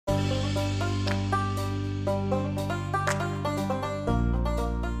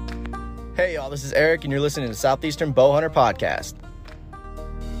Hey y'all, this is Eric and you're listening to Southeastern Bowhunter Podcast.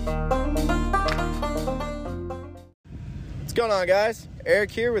 What's going on, guys? Eric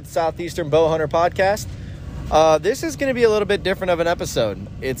here with Southeastern Bowhunter Podcast. This is going to be a little bit different of an episode.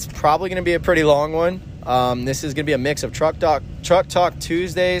 It's probably going to be a pretty long one. This is going to be a mix of Truck Talk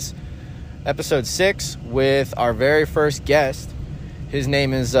Tuesdays, episode 6, with our very first guest. His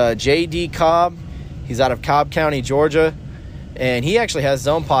name is J.D. Cobb. He's out of Cobb County, Georgia. And he actually has his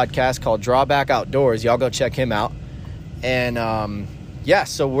own podcast called Drawback Outdoors. Y'all go check him out. And,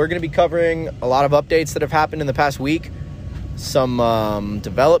 so we're going to be covering a lot of updates that have happened in the past week. Some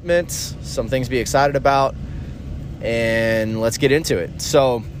developments, some things to be excited about. And let's get into it.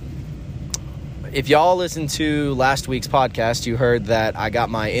 So, if y'all listened to last week's podcast, you heard that I got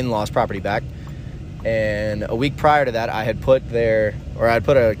my in-laws' property back. And a week prior to that, I had put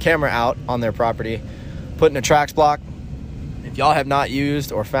a camera out on their property, put in a tracks block. If y'all have not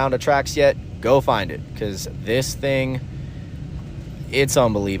used or found a tracks yet, go find it, because this thing, it's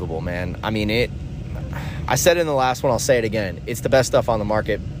unbelievable, man. I mean, I said it in the last one, I'll say it again. It's the best stuff on the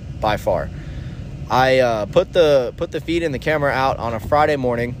market by far. I put the feed in the camera out on a Friday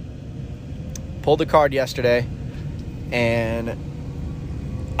morning, pulled the card yesterday, and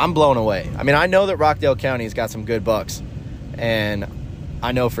I'm blown away. I mean, I know that Rockdale County's got some good bucks, and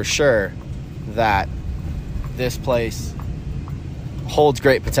I know for sure that this place holds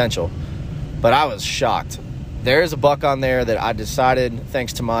great potential, but I was shocked. There's a buck on there that I decided,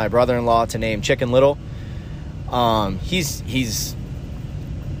 thanks to my brother-in-law, to name Chicken Little. He's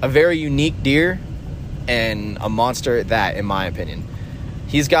a very unique deer and a monster at that, in my opinion.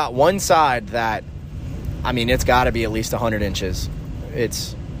 He's got one side that, I mean, it's got to be at least 100 inches.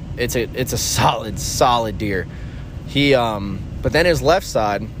 It's a solid deer. But then his left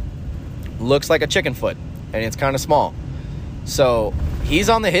side looks like a chicken foot, and it's kind of small. So he's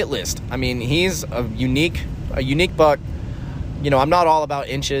on the hit list. I mean, he's a unique buck. You know, I'm not all about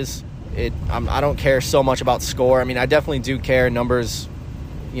inches. I don't care so much about score. I mean, I definitely do care. Numbers,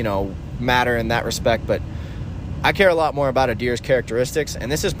 matter in that respect. But I care a lot more about a deer's characteristics.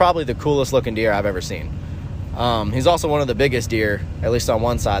 And this is probably the coolest looking deer I've ever seen. He's also one of the biggest deer, at least on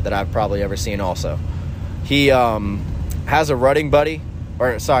one side, that I've probably ever seen also. He has a running buddy.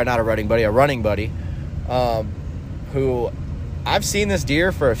 A running buddy. Who I've seen this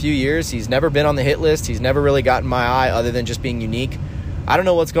deer for a few years. He's never been on the hit list. He's never really gotten my eye other than just being unique. I don't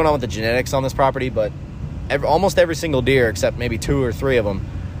know what's going on with the genetics on this property, but almost every single deer, except maybe 2 or 3 of them,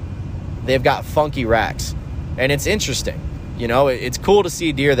 they've got funky racks. And it's interesting. It's cool to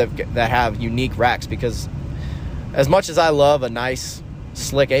see deer that have unique racks, because as much as I love a nice,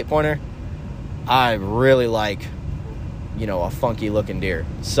 slick 8-pointer, I really like, a funky-looking deer.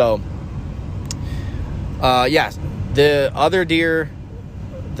 So, the other deer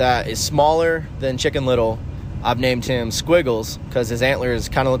that is smaller than Chicken Little, I've named him Squiggles, because his antlers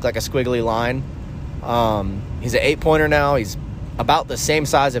kind of look like a squiggly line. He's an 8-pointer now. He's about the same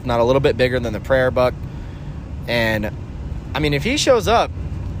size, if not a little bit bigger than the Prairie buck. And, I mean, if he shows up,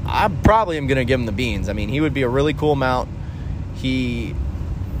 I probably am going to give him the beans. I mean, he would be a really cool mount. He's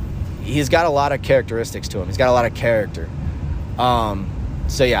got a lot of characteristics to him. He's got a lot of character.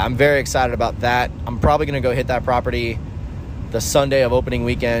 So, yeah, I'm very excited about that. I'm probably going to go hit that property the Sunday of opening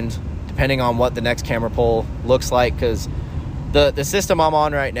weekend, depending on what the next camera pull looks like, because the system I'm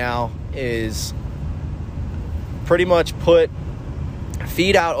on right now is pretty much put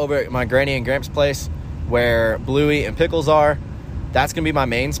feed out over at my Granny and Gramps' place where Bluey and Pickles are. That's going to be my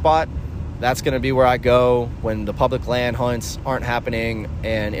main spot. That's going to be where I go when the public land hunts aren't happening,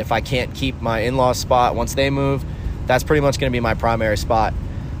 and if I can't keep my in-laws spot once they move, that's pretty much going to be my primary spot.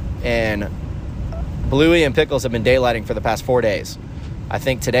 And Bluey and Pickles have been daylighting for the past 4 days. I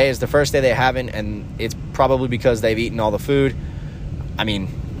think today is the first day they haven't, and it's probably because they've eaten all the food. I mean,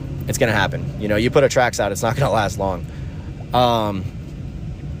 it's going to happen. You put a tracks out, it's not going to last long.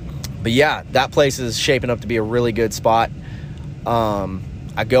 But yeah, that place is shaping up to be a really good spot.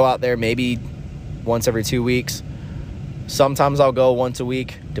 I go out there maybe once every 2 weeks. Sometimes I'll go once a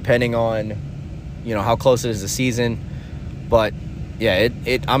week, depending on, how close it is to season. But yeah,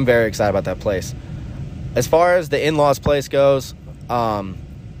 I'm very excited about that place. As far as the in-laws place goes, I'm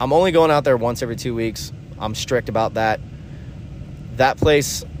only going out there once every 2 weeks. I'm strict about that. That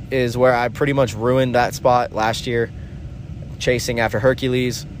place is where I pretty much ruined that spot last year, chasing after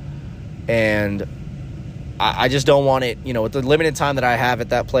Hercules. And I just don't want it, with the limited time that I have at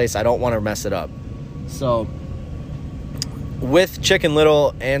that place, I don't want to mess it up. So, with Chicken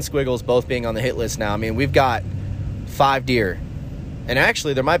Little and Squiggles both being on the hit list now, I mean, we've got 5 deer. And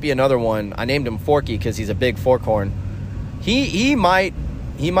actually, there might be another one. I named him Forky because he's a big forkhorn. He might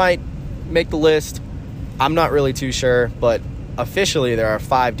make the list? I'm not really too sure, but officially there are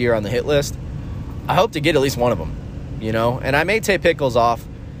 5 deer on the hit list. I hope to get at least one of them, you know, and I may take Pickles off.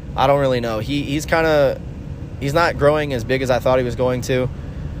 I don't really know. He's not growing as big as I thought he was going to,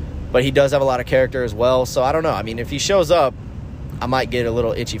 but he does have a lot of character as well. So I don't know. I mean, if he shows up, I might get a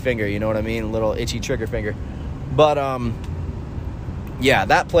little itchy finger, you know what I mean? A little itchy trigger finger. But, yeah,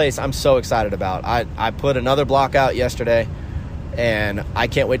 that place I'm so excited about. I put another block out yesterday, and I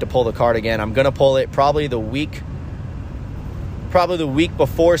can't wait to pull the card again. I'm going to pull it probably the week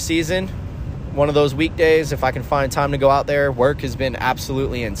before season, one of those weekdays, if I can find time to go out there. Work has been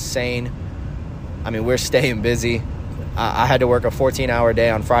absolutely insane. I mean, we're staying busy. I had to work a 14-hour day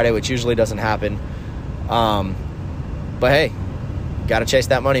on Friday, which usually doesn't happen. But, hey, got to chase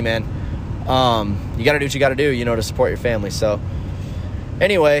that money, man. You got to do what you got to do, you know, to support your family. So,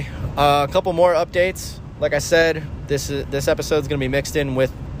 anyway, a couple more updates. Like I said, this episode's going to be mixed in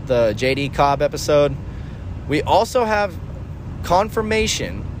with the JD Cobb episode. We also have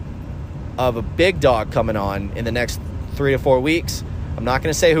confirmation of a big dog coming on in the next 3 to 4 weeks. I'm not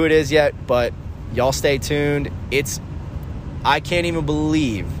going to say who it is yet, but y'all stay tuned. I can't even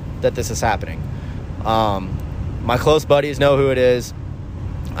believe that this is happening. My close buddies know who it is.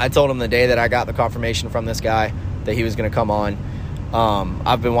 I told them the day that I got the confirmation from this guy that he was going to come on.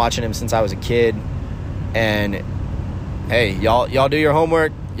 I've been watching him since I was a kid, and hey, y'all do your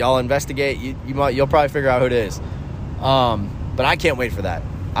homework. Y'all investigate. You'll probably figure out who it is. But I can't wait for that.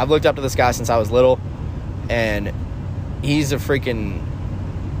 I've looked up to this guy since I was little, and he's a freaking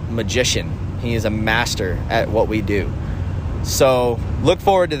magician. He is a master at what we do. So look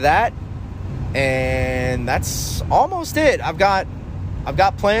forward to that. And that's almost it. I've got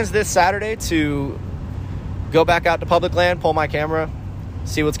plans this Saturday to go back out to public land, pull my camera,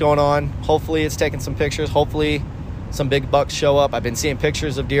 see what's going on. Hopefully it's taking some pictures. Hopefully some big bucks show up. I've been seeing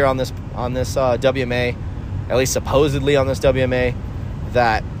pictures of deer on this WMA, at least supposedly on this WMA,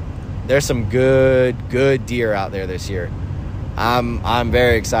 that there's some good deer out there this year. I'm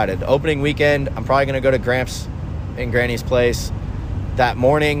very excited. Opening weekend, I'm probably going to go to Gramps and Granny's place that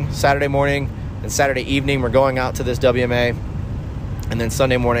morning, Saturday morning, and Saturday evening we're going out to this WMA, and then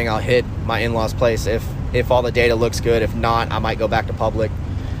Sunday morning I'll hit my in-laws' place if all the data looks good. If not, I might go back to public.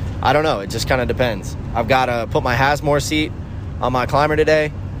 I don't know. It just kind of depends. I've got to put my Hasmore seat on my climber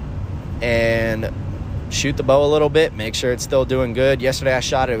today and shoot the bow a little bit, make sure it's still doing good. Yesterday I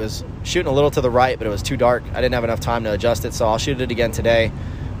shot it. It was shooting a little to the right, but it was too dark. I didn't have enough time to adjust it, so I'll shoot it again today.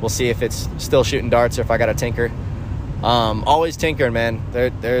 We'll see if it's still shooting darts or if I got to tinker. Always tinkering, man.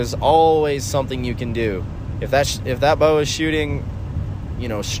 There's always something you can do. If that bow is shooting, you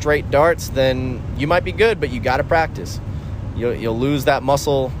know, straight darts, then you might be good, but you got to practice. You'll lose that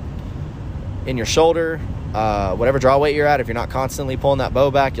muscle in your shoulder, whatever draw weight you're at. If you're not constantly pulling that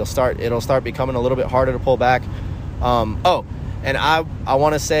bow back, it'll start becoming a little bit harder to pull back. And I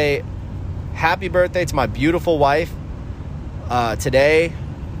want to say happy birthday to my beautiful wife. Today,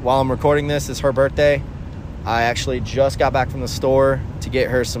 while I'm recording this, is her birthday. I actually just got back from the store to get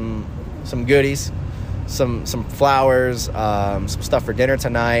her some goodies, some flowers, some stuff for dinner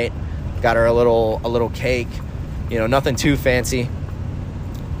tonight. Got her a little cake, you know, nothing too fancy,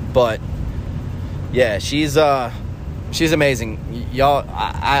 but yeah, she's amazing, y'all.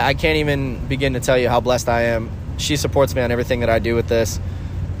 I can't even begin to tell you how blessed I am. She supports me on everything that I do with this.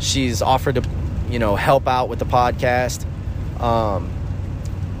 She's offered to, you know, help out with the podcast.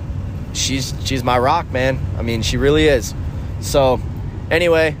 She's my rock, man. I mean, she really is. So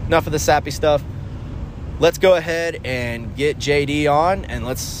anyway, enough of the sappy stuff. Let's go ahead and get JD on, and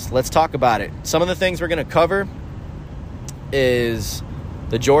let's talk about it. Some of the things we're going to cover is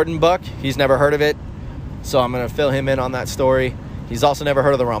the Jordan buck. He's never heard of it, so I'm going to fill him in on that story. He's also never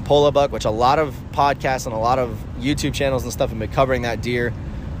heard of the Rampolla buck, which a lot of podcasts and a lot of YouTube channels and stuff have been covering that deer.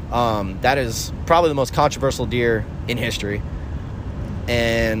 That is probably the most controversial deer in history.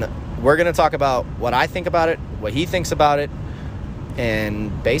 And we're going to talk about what I think about it, what he thinks about it,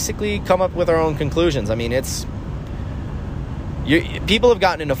 and basically come up with our own conclusions. I mean, people have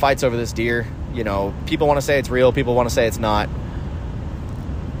gotten into fights over this deer. You know, people want to say it's real, people want to say it's not.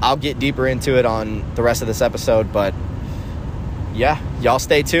 I'll get deeper into it on the rest of this episode, but yeah, y'all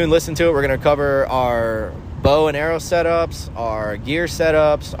stay tuned, listen to it. We're going to cover our bow and arrow setups, our gear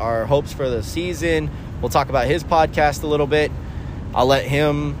setups, our hopes for the season. We'll talk about his podcast a little bit. I'll let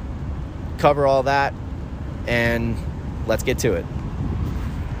him cover all that, and let's get to it.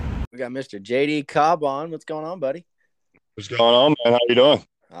 We got Mr. JD Cobb on. What's going on, buddy? What's going on, man? How you doing?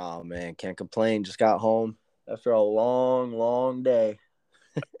 Oh, man, can't complain. Just got home after a long day.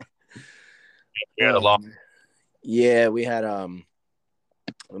 Yeah, long. Yeah, we had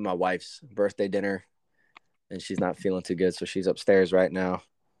my wife's birthday dinner, and she's not feeling too good, so she's upstairs right now,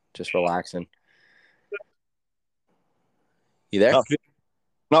 just relaxing. You there?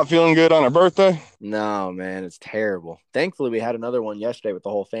 Not feeling good on her birthday? No, man, it's terrible. Thankfully, we had another one yesterday with the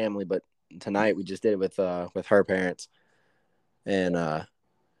whole family, but tonight we just did it with her parents, and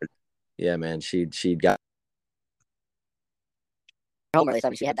yeah, man, she got home early,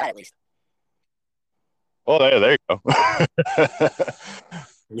 so she had that at least. Well, there you go.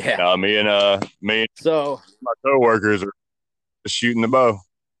 Yeah. Me and So my coworkers are shooting the bow.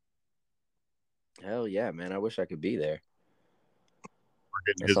 hell yeah, man, I wish I could be there.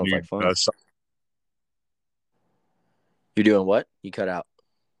 We're getting That his sounds new like fun. You're doing what? You cut out.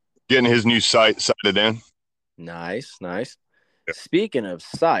 sight sighted in. Nice, nice. Yeah. Speaking of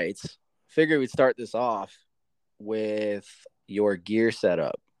sights, figure we'd start this off with your gear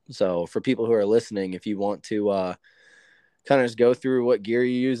setup. So for people who are listening, if you want to kind of just go through what gear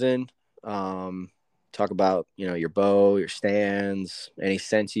you're using, talk about your bow, your stands, any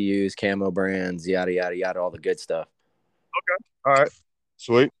scents you use, camo brands, yada yada yada, all the good stuff. All right.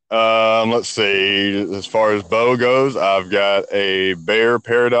 Sweet. Let's see. As far as bow goes, I've got a Bear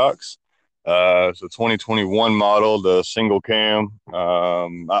Paradox. It's a 2021 model, the single cam.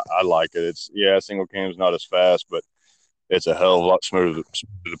 I like it. Single cam's not as fast, but it's a hell of a lot smoother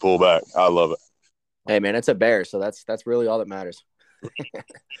to pull back. I love it. Hey man, it's a Bear, so that's really all that matters.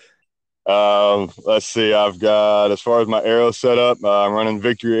 Let's see. I've got, as far as my arrow setup, I'm running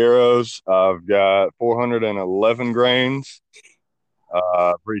Victory arrows. I've got 411 grains,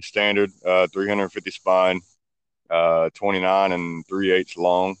 pretty standard, 350 spine, 29 and 3/8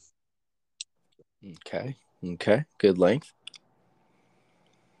 long. Okay. Okay. Good length.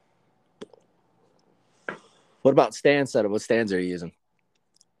 What about stand setup? What stands are you using?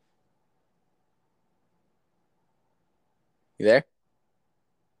 You there?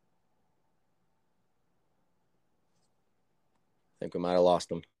 I think we might have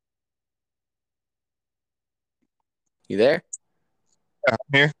lost him. You there? I'm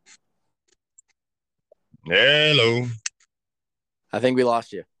here. Hello. I think we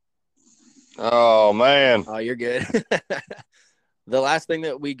lost you. Oh man. Oh, you're good. The last thing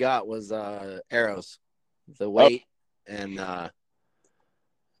that we got was arrows, the weight, and I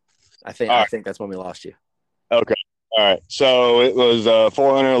think that's when we lost you. Okay. All right. So it was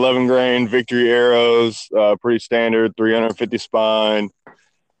 411 grain Victory arrows, pretty standard, 350 spine.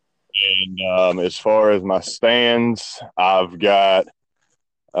 And as far as my stands, I've got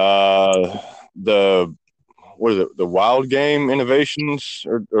the what is it? The Wild Game Innovations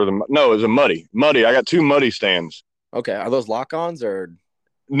or the no, it's a Muddy. I got two Muddy stands. Okay, are those lock-ons or?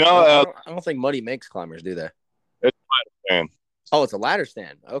 No, I don't think Muddy makes climbers, do they? it's a ladder stand. Oh, it's a ladder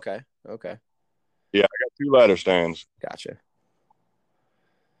stand. Okay. Yeah, I got two ladder stands. Gotcha.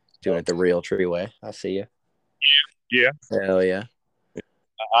 Doing it the real tree way. I see you. Yeah. Hell yeah.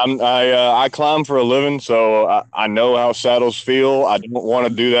 I climb for a living, so I know how saddles feel. I don't want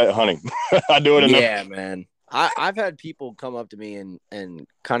to do that hunting. I do it enough. Yeah, man. I've had people come up to me and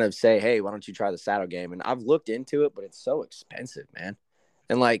kind of say, hey, why don't you try the saddle game? And I've looked into it, but it's so expensive, man.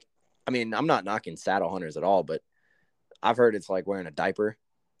 And like, I mean, I'm not knocking saddle hunters at all, but I've heard it's like wearing a diaper.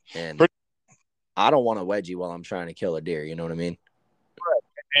 And I don't want to wedgie while I'm trying to kill a deer. You know what I mean?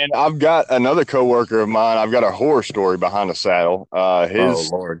 And I've got another coworker of mine. I've got a horror story behind the saddle. Oh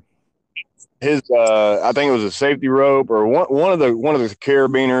Lord. I think it was a safety rope or one of the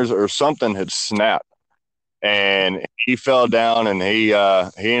carabiners or something had snapped, and he fell down and he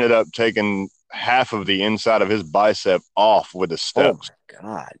ended up taking half of the inside of his bicep off with the steps. Oh my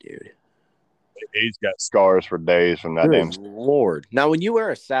God, dude. He's got scars for days from that damn. Lord. Now, when you wear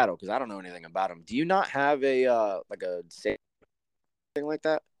a saddle, because I don't know anything about them, do you not have a like a thing like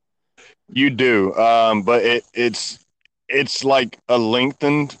that? You do, but it's like a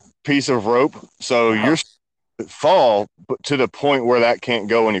lengthened piece of rope, so you're fall to the point where that can't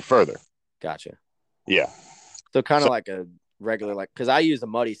go any further. Gotcha. Yeah. So kind of like a regular, like, because I use a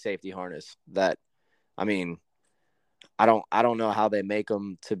Muddy safety harness that, I mean, I don't know how they make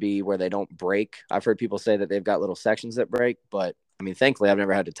them to be where they don't break. I've heard people say that they've got little sections that break, but I mean, thankfully I've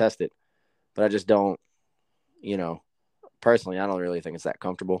never had to test it, but I just don't, personally, I don't really think it's that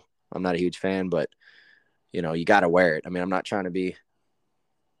comfortable. I'm not a huge fan, but you got to wear it. I mean, I'm not trying to be,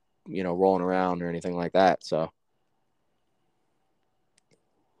 rolling around or anything like that. So.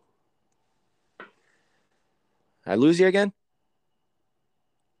 I lose you again?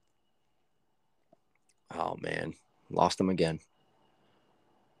 Oh, man. Lost him again.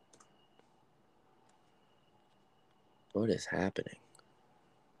 What is happening?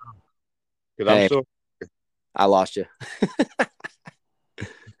 Because I lost you.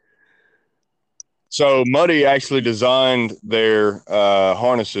 So Muddy actually designed their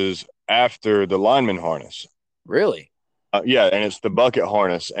harnesses after the lineman harness. Really? Yeah, and it's the bucket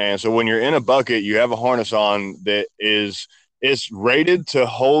harness. And so when you're in a bucket, you have a harness on that is it's rated to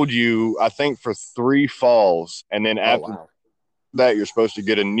hold you, I think, for 3 falls, and then Oh after wow. that, you're supposed to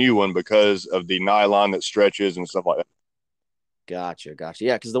get a new one because of the nylon that stretches and stuff like that. Gotcha, gotcha.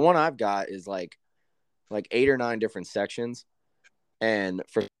 Yeah, because the one I've got is like 8 or 9 different sections, and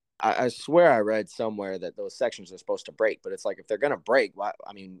I swear I read somewhere that those sections are supposed to break, but it's like if they're gonna break, why?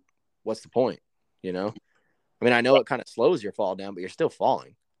 I mean, what's the point? You know? I mean, I know it kind of slows your fall down, but you're still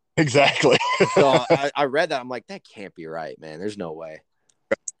falling. Exactly. So I read that. I'm like, that can't be right, man. There's no way.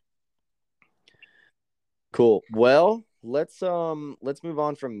 Cool. Well, let's move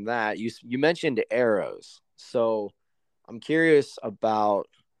on from that. You mentioned arrows. So I'm curious about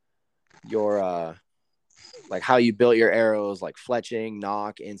your like how you built your arrows, like fletching,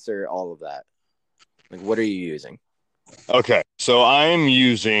 nock, insert, all of that. Like what are you using? Okay, so I'm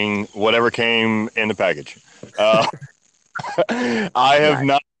using whatever came in the package. Uh, I have Nice.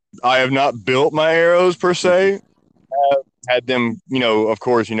 not I have not built my arrows per se. Had them, of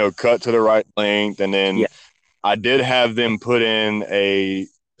course, cut to the right length, and then Yeah. I did have them put in a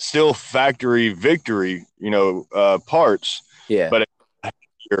still factory victory, parts, Yeah. but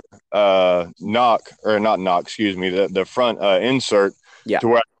knock or not knock, excuse me, the front insert Yeah. to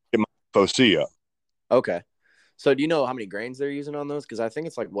where I get my foci up. Okay. So do you know how many grains they're using on those? Because I think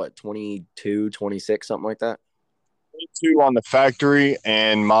it's like what, 22, 26, something like that. 2 on the factory,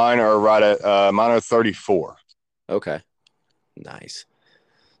 and mine are 34. Okay. Nice.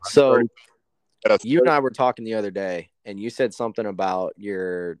 So 30, at a you 30, and I were talking the other day, and you said something about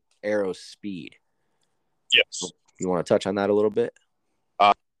your arrow speed. yes. You want to touch on that a little bit?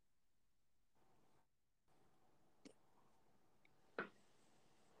 Uh,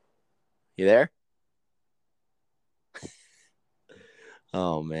 You there?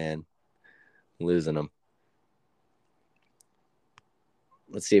 Oh man, losing them.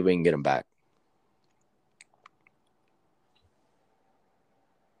 Let's see if we can get them back.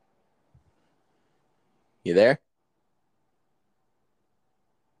 You there?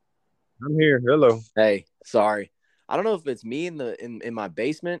 I'm here. Hello. Hey, sorry. I don't know if it's me in my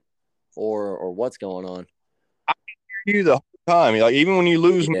basement or what's going on. I hear you the whole time. Like even when you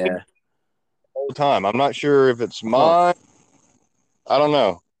lose me the Yeah. whole time, I'm not sure if it's Huh. mine. I don't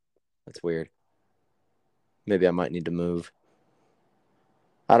know. That's weird. Maybe I might need to move.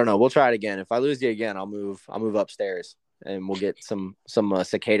 I don't know. We'll try it again. If I lose you again, I'll move. I'll move upstairs and we'll get some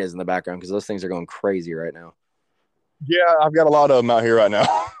cicadas in the background because those things are going crazy right now. Yeah, I've got a lot of them out here right now.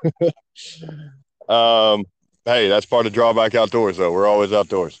 um, hey, that's part of drawback outdoors, though. We're always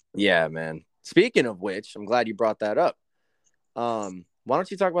outdoors. Yeah, man. Speaking of which, I'm glad you brought that up. Why don't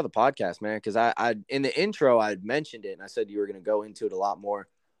you talk about the podcast, man? Because I in the intro I mentioned it and I said you were going to go into it a lot more.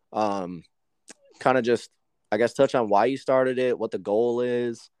 Kind of just I guess touch on why you started it, what the goal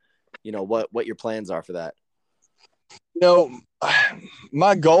is, what your plans are for that. You know,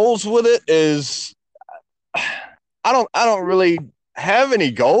 my goals with it is I don't really have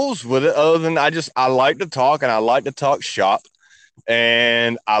any goals with it other than I like to talk and I like to talk shop.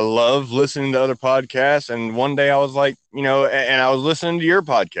 And I love listening to other podcasts. And one day I was like, and I was listening to your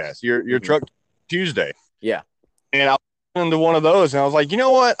podcast, your Mm-hmm. Truck Tuesday, Yeah. and I listened to one of those, and I was like, you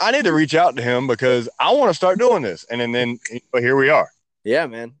know what, I need to reach out to him because I want to start doing this. And then here we are. Yeah,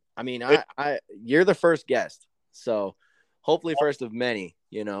 man. I mean, It, you're the first guest, so hopefully first of many,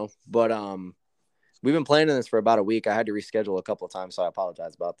 But we've been planning this for about a week. I had to reschedule a couple of times, so I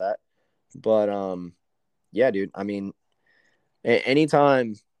apologize about that. But yeah, dude. I mean,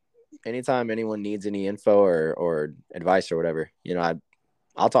 anytime anyone needs any info or advice or whatever,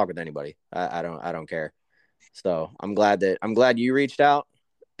 I'll talk with anybody. I don't care. So I'm glad you reached out,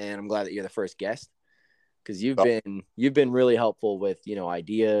 and I'm glad that you're the first guest because you've been really helpful with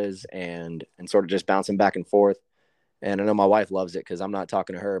ideas and sort of just bouncing back and forth. And I know my wife loves it because I'm not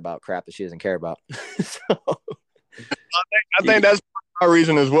talking to her about crap that she doesn't care about. So I think that's my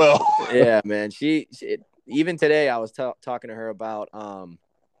reason as well. yeah, man. She even today I was talking to her about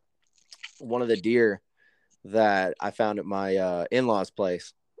one of the deer that I found at my in-laws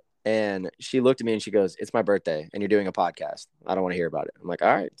place. And she looked at me and she goes, "It's my birthday and you're doing a podcast. I don't want to hear about it." I'm like, "All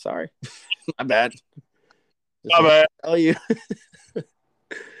right, sorry." My bad. Just My bad. tell you.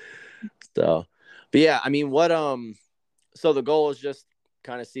 So, but yeah, I mean, so the goal is just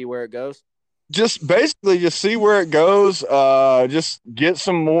kind of see where it goes. Just basically just see where it goes. Just get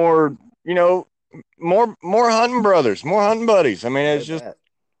some more, more hunting brothers, more hunting buddies. I mean, it's just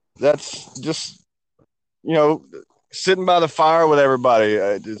that's just you know sitting by the fire with everybody.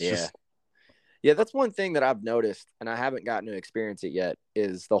 It's Yeah. just Yeah, that's one thing that I've noticed, and I haven't gotten to experience it yet,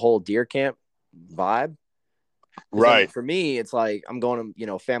 is the whole deer camp vibe. Because I mean, Right. for me, it's like I'm going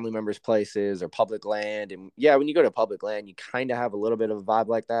to family members' places or public land, and yeah, when you go to public land, you kind of have a little bit of a vibe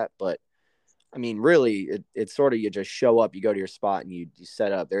like that. But I mean, really, it's sort of you just show up, you go to your spot, and you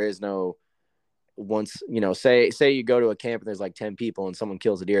set up. There is no once say you go to a camp and there's like 10 people and someone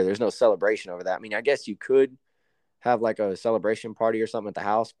kills a deer. There's no celebration over that. I mean, I guess you could have like a celebration party or something at the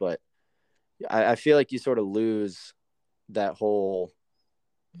house, but I feel like you sort of lose that whole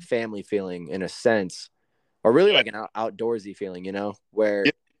family feeling in a sense, or really like an outdoorsy feeling, where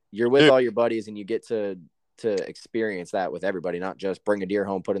Yeah, you're with dude, all your buddies and you get to experience that with everybody, not just bring a deer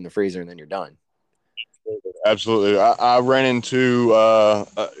home, put it in the freezer, and then you're done. absolutely. I ran into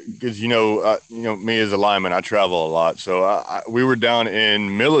because me as a lineman, I travel a lot. So we were down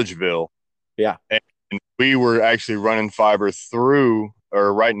in Milledgeville, Yeah. and we were actually running fiber through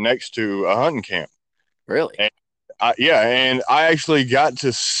or right next to a hunting camp. Really? And and I actually got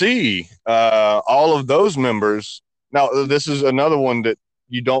to see all of those members. Now, this is another one that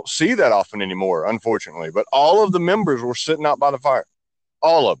you don't see that often anymore, unfortunately. But all of the members were sitting out by the fire,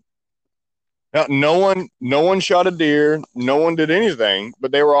 all of them. Now, no one shot a deer, no one did anything,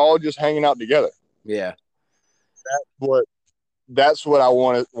 but they were all just hanging out together. Yeah. What That's what I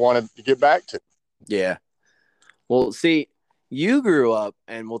wanted to get back to. Yeah. Well, see, you grew up,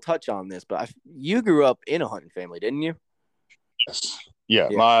 and we'll touch on this, but you grew up in a hunting family, didn't you? Yes. Yeah,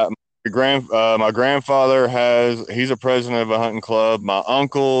 Yeah. my grandfather he's a president of a hunting club. My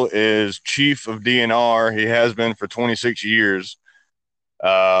uncle is chief of DNR. He has been for 26 years.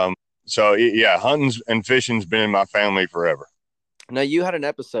 Um, so yeah, hunting and fishing's been in my family forever. Now, you had an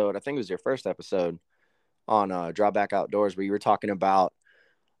episode, I think it was your first episode on Drawback Outdoors, where you were talking about,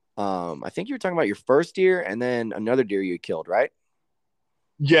 I think you were talking about your first deer and then another deer you killed, right?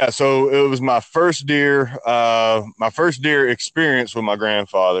 Yeah, so it was my first deer experience with my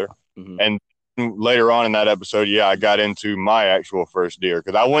grandfather, Mm-hmm. and later on in that episode, yeah, I got into my actual first deer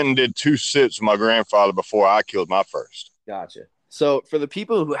because I went and did 2 sits with my grandfather before I killed my first. Gotcha. So for the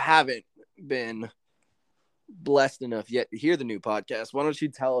people who haven't been blessed enough yet to hear the new podcast, why don't you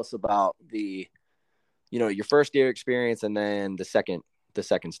tell us about your first deer experience and then the second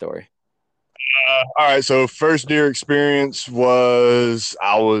story. All right, so first deer experience was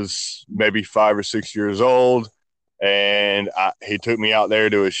I was maybe 5 or 6 years old, and he took me out there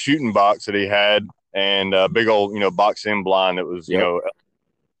to a shooting box that he had, and a big old box in blind that was Yep.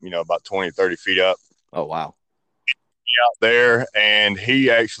 about 20-30 feet up Oh, wow. out there, and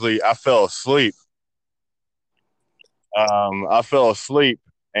I fell asleep. I fell asleep,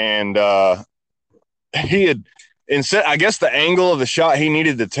 and he had instead, I guess the angle of the shot he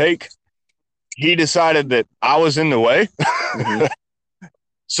needed to take, he decided that I was in the way. Mm-hmm.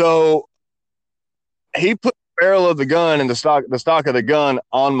 So he put the barrel of the gun and the stock of the gun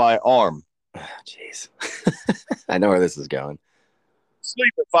on my arm. Jeez. I know where this is going.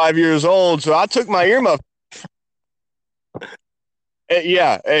 Sleep at 5 years old, so I took my earmuff.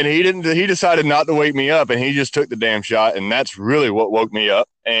 Yeah, and he decided not to wake me up, and he just took the damn shot, and that's really what woke me up.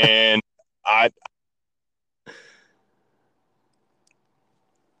 And I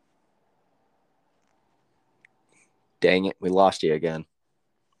Dang it, we lost you again.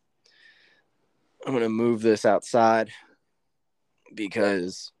 I'm gonna move this outside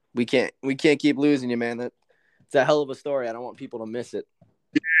because we can't keep losing you, man. It's a hell of a story. I don't want people to miss it.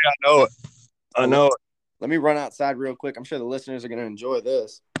 I know it. I know it. Let me run outside real quick. I'm sure the listeners are gonna enjoy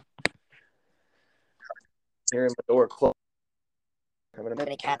this. Hearing the door close. I'm gonna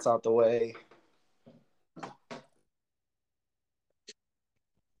many cats out the way.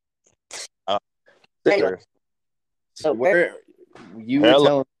 Anyway, so where you were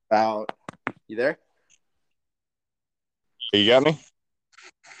telling about? You there? You got me?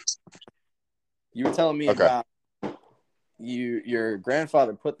 You were telling me about your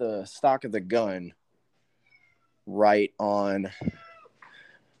grandfather put the stock of the gun right on.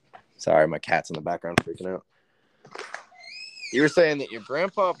 Sorry, my cat's in the background freaking out. You were saying that your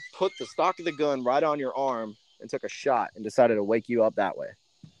grandpa put the stock of the gun right on your arm and took a shot and decided to wake you up that way.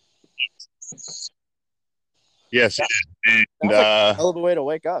 Yes, and that's like a hell of a way to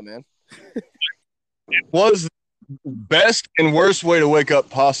wake up, man. It was the best and worst way to wake up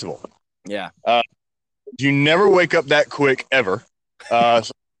possible. Yeah. You never wake up that quick ever. So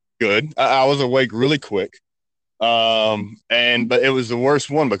good. I was awake really quick. But it was the worst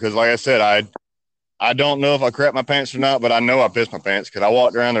one because, like I said, I don't know if I crapped my pants or not, but I know I pissed my pants because I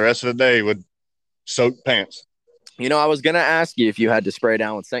walked around the rest of the day with soaked pants. I was gonna ask you if you had to spray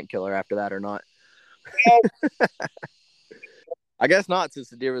down with scent killer after that or not. I guess not, since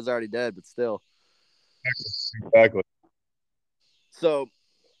the deer was already dead, but still. Exactly. So,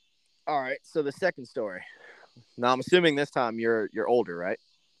 all right. So the second story. Now I'm assuming this time you're older, right?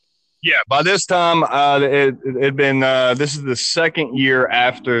 Yeah. By this time, it'd been. This is the second year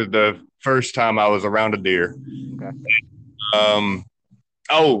after the first time I was around a deer. Okay. Um.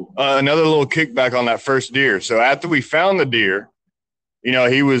 Another little kickback on that first deer. So after we found the deer,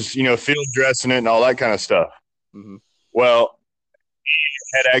 he was, field dressing it and all that kind of stuff. Mm-hmm. Well,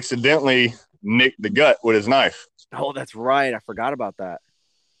 had accidentally nicked the gut with his knife. Oh, that's right. I forgot about that.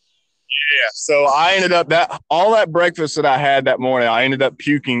 Yeah. So I ended up that all that breakfast that I had that morning, I ended up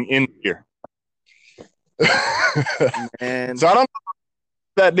puking in here. Man. So I don't know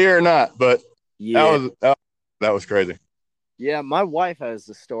if that deer or not, but Yeah. that was crazy. Yeah, my wife has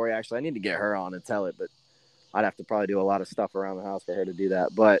the story. Actually, I need to get her on and tell it, but I'd have to probably do a lot of stuff around the house for her to do that.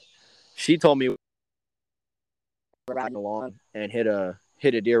 But she told me riding along and hit a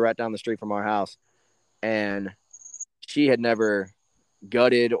deer right down the street from our house, and she had never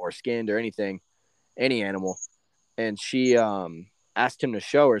gutted or skinned or anything, any animal, and she asked him to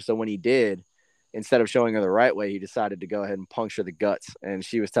show her. So when he did, instead of showing her the right way, he decided to go ahead and puncture the guts. And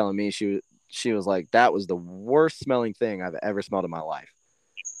she was telling me she was like, that was the worst smelling thing I've ever smelled in my life.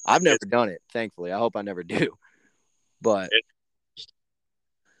 I've never done it, thankfully. I hope I never do. But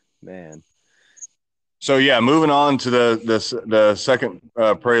man. So yeah, moving on to the second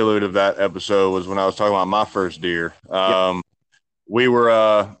prelude of that episode was when I was talking about my first deer. Yep. We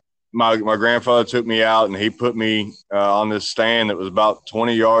were my grandfather took me out and he put me on this stand that was about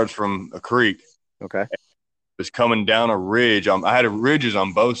 20 yards from a creek. Okay. It was coming down a ridge. I had ridges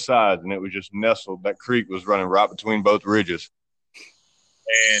on both sides, and it was just nestled. That creek was running right between both ridges.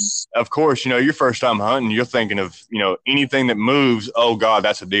 And of course, your first time hunting, you're thinking of anything that moves. Oh God,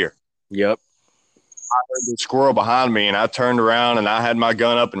 that's a deer. Yep. I heard the squirrel behind me, and I turned around and I had my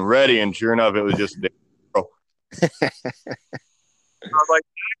gun up and ready, and sure enough, it was just a deer. I was like,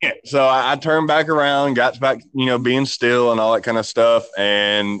 dang it. So I turned back around, got back, being still and all that kind of stuff.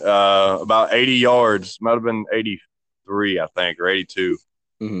 And about 80 yards, might have been 83, I think, or 82.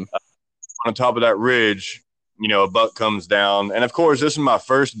 Mm-hmm. On top of that ridge, a buck comes down. And of course, this is my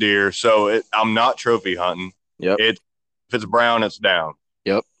first deer, so I'm not trophy hunting. Yep. If it's brown, it's down.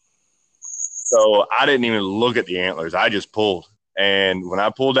 Yep. So I didn't even look at the antlers. I just pulled. And when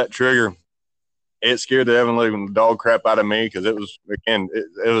I pulled that trigger, it scared the ever living dog crap out of me because it was, again,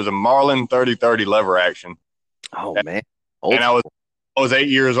 it was a Marlin 30-30 lever action. Oh, man. And I was 8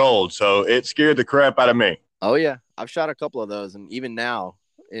 years old, so it scared the crap out of me. Oh, yeah. I've shot a couple of those, and even now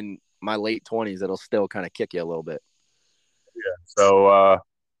in my late 20s, it'll still kind of kick you a little bit. Yeah. So,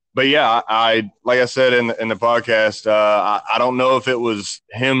 but yeah, I like I said in the podcast, I don't know if it was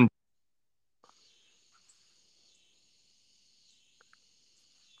him.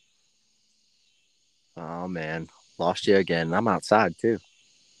 Oh, man. Lost you again. I'm outside, too.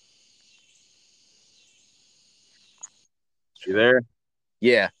 You there?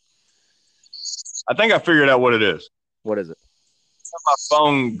 Yeah. I think I figured out what it is. What is it? When my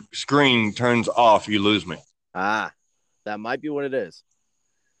phone screen turns off, you lose me. Ah, that might be what it is.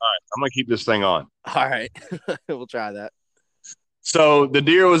 All right, I'm gonna keep this thing on. All right. We'll try that. So the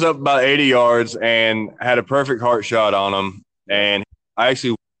deer was up about 80 yards and had a perfect heart shot on him. And I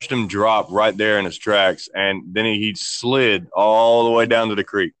actually watched him drop right there in his tracks. And then he slid all the way down to the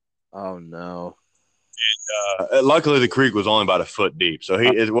creek. Oh, no. Luckily, the creek was only about a foot deep. So he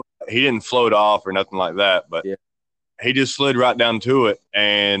didn't float off or nothing like that. But he just slid right down to it.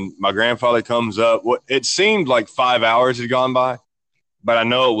 And my grandfather comes up. It seemed like 5 hours had gone by, but I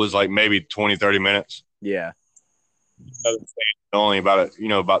know it was like maybe 20, 30 minutes. Yeah. Only about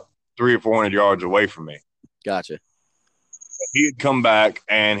 300 or 400 yards away from me. Gotcha. He had come back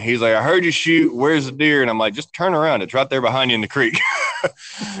and he's like, I heard you shoot. Where's the deer? And I'm like, just turn around. It's right there behind you in the creek.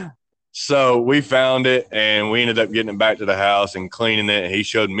 So we found it and we ended up getting it back to the house and cleaning it. And he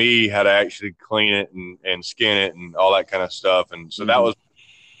showed me how to actually clean it and skin it and all that kind of stuff. And so that was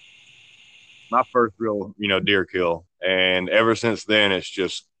my first real, deer kill. And ever since then, it's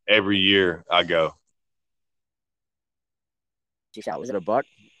just every year I go. Was it a buck?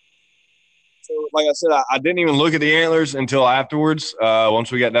 So, like I said, I didn't even look at the antlers until afterwards. Once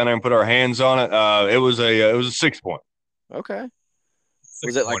we got down there and put our hands on it, it was a 6 point. Okay.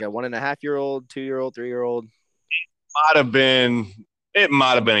 Was it like a 1.5-year-old, 2-year-old, 3-year-old? It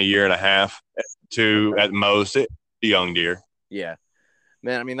might have been a year and a half to at most. A young deer. Yeah,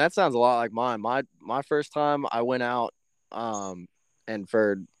 man. I mean, that sounds a lot like mine. My first time I went out, and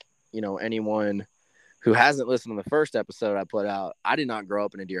for anyone who hasn't listened to the first episode I put out, I did not grow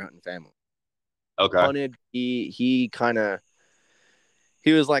up in a deer hunting family. Okay. Hunted, he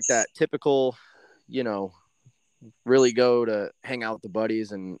was like that typical, really go to hang out with the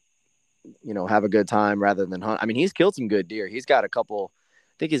buddies and, have a good time rather than hunt. I mean, he's killed some good deer. He's got a couple,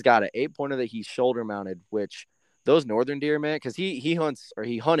 I think he's got an 8-pointer that he's shoulder mounted, which those northern deer, man, because he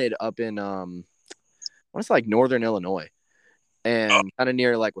hunted up in, I want to say like northern Illinois and kind of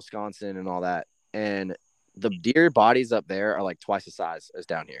near like Wisconsin and all that. And the deer bodies up there are like twice the size as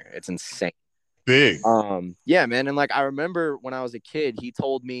down here. It's insane. Big. Yeah, man. And like, I remember when I was a kid, he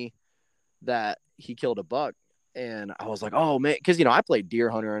told me that he killed a buck. And I was like, oh man, because I played Deer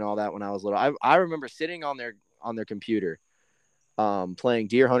Hunter and all that when I was little. I remember sitting on their computer, playing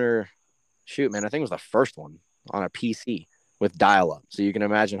Deer Hunter. Shoot, man, I think it was the first one on a PC with dial-up. So you can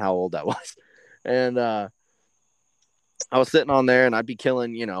imagine how old that was. And I was sitting on there, and I'd be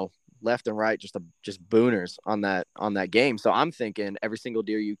killing, left and right, just booners on that game. So I'm thinking every single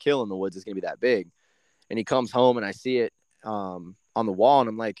deer you kill in the woods is gonna be that big. And he comes home, and I see it on the wall, and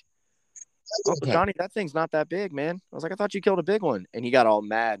I'm like, oh, Johnny, that thing's not that big, man. I was like, I thought you killed a big one. And he got all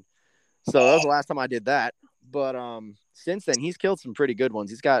mad. So that was the last time I did that. But since then, he's killed some pretty good ones.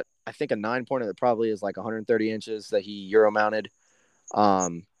 He's got, I think, a 9-pointer that probably is like 130 inches that he Euro mounted.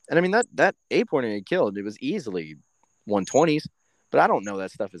 And I mean, that 8-pointer he killed, it was easily 120s. But I don't know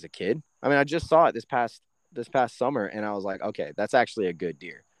that stuff as a kid. I mean, I just saw it this past summer, and I was like, okay, that's actually a good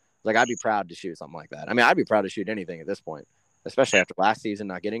deer. Like, I'd be proud to shoot something like that. I mean, I'd be proud to shoot anything at this point, especially after last season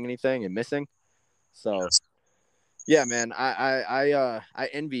not getting anything and missing. So, yeah, man, I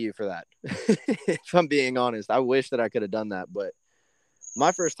envy you for that. If I'm being honest, I wish that I could have done that. But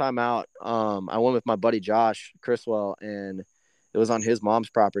my first time out, I went with my buddy Josh Criswell, and it was on his mom's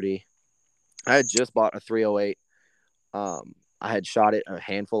property. I had just bought a 308. I had shot it a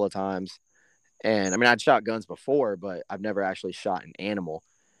handful of times, and I mean, I'd shot guns before, but I've never actually shot an animal.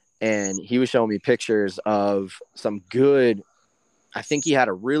 And he was showing me pictures of some good. I think he had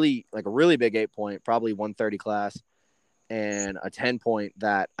a really big 8-point, probably 130 class, and a 10-point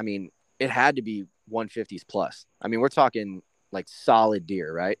that, I mean, it had to be 150s plus. I mean, we're talking like solid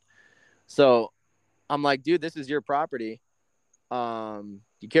deer, right? So I'm like, dude, this is your property. Do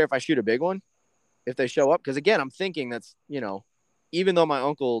you care if I shoot a big one if they show up? Because again, I'm thinking that's, even though my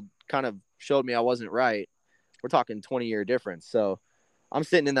uncle kind of showed me I wasn't right, we're talking 20-year difference. So I'm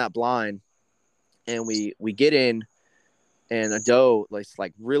sitting in that blind, and we get in, and a doe,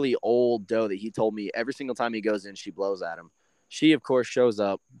 like really old doe that he told me every single time he goes in, she blows at him. She, of course, shows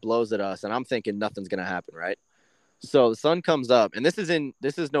up, blows at us, and I'm thinking nothing's going to happen, right? So the sun comes up, and this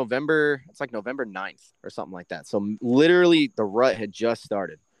is November. It's like November 9th or something like that. So literally the rut had just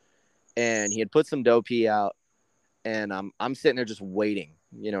started, and he had put some doe pee out, and I'm sitting there just waiting,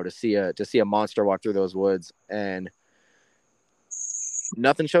 to see a monster walk through those woods, and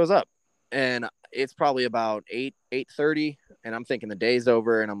nothing shows up. And it's probably about 8:30, and I'm thinking the day's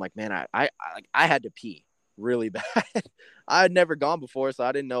over, and I'm like, man, I had to pee really bad. I had never gone before, so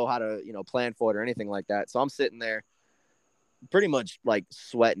I didn't know how to, plan for it or anything like that. So I'm sitting there pretty much like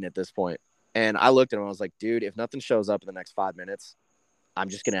sweating at this point. And I looked at him, I was like, dude, if nothing shows up in the next 5 minutes, I'm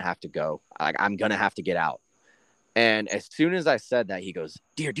just going to have to go. I'm going to have to get out. And as soon as I said that, he goes,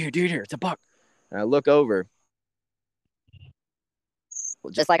 deer, it's a buck. And I look over.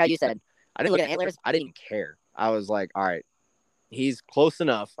 Just like how you said, I didn't look at antlers. I didn't care. I was like, all right, he's close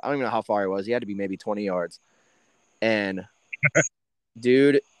enough. I don't even know how far he was. He had to be maybe 20 yards. And,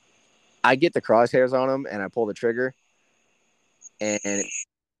 dude, I get the crosshairs on him, and I pull the trigger. And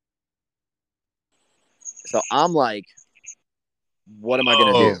so I'm like, what am I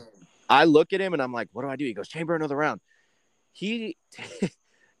going to do? I look at him, and I'm like, what do I do? He goes, chamber another round.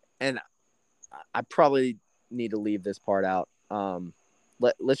 And I probably need to leave this part out.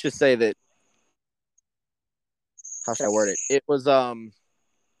 Let's just say that, how should I word it? It was an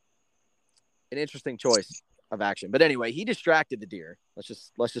interesting choice of action. But anyway, he distracted the deer. Let's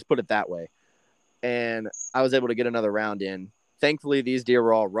just put it that way. And I was able to get another round in. Thankfully, these deer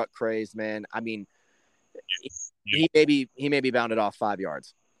were all rut crazed, man. I mean, he maybe bounded off 5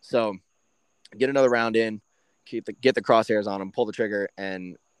 yards. So get another round in, get the crosshairs on him, pull the trigger,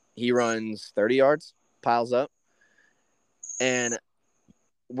 and he runs 30 yards, piles up. And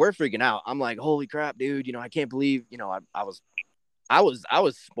we're freaking out. I'm like, holy crap, dude. I can't believe, I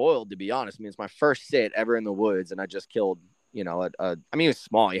was spoiled, to be honest. I mean, it's my first sit ever in the woods, and I just killed, I mean, he was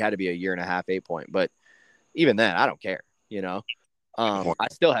small. He had to be a 1.5 year 8-point, but even then, I don't care, I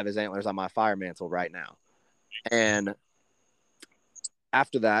still have his antlers on my fire mantle right now. And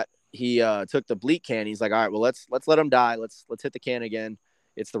after that, he took the bleat can. He's like, all right, well, let's let him die. Let's hit the can again.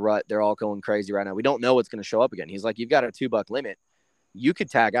 It's the rut. They're all going crazy right now. We don't know what's going to show up again. He's like, you've got a 2-buck limit. You could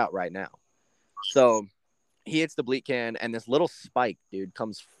tag out right now. So he hits the bleat can, and this little spike, dude,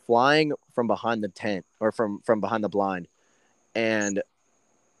 comes flying from behind the tent or from behind the blind, and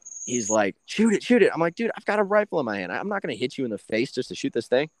he's like, shoot it, shoot it. I'm like, dude, I've got a rifle in my hand. I'm not gonna hit you in the face just to shoot this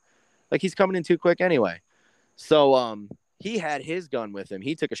thing. Like, he's coming in too quick anyway. So he had his gun with him.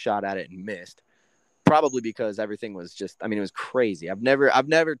 He took a shot at it and missed. Probably because everything was just, I mean, it was crazy. I've never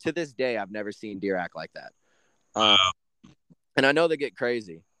to this day, I've never seen deer act like that. And I know they get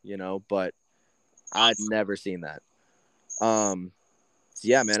crazy, but I'd never seen that. So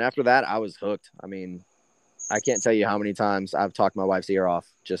yeah, man, after that, I was hooked. I mean, I can't tell you how many times I've talked my wife's ear off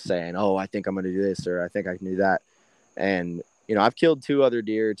just saying, oh, I think I'm going to do this, or I think I can do that. And, I've killed 2 other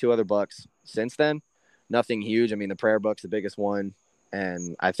deer, 2 other bucks since then. Nothing huge. I mean, the prayer buck's the biggest one.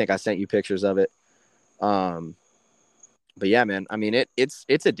 And I think I sent you pictures of it. But yeah, man, I mean, it's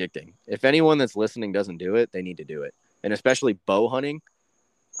addicting. If anyone that's listening doesn't do it, they need to do it. And especially bow hunting.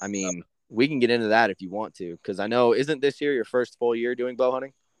 I mean, we can get into that if you want to, because I know, isn't this year your first full year doing bow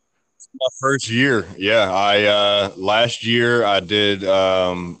hunting? My first year. Yeah. Last year I did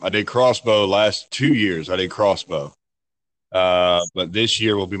crossbow. Last 2 years I did crossbow. But this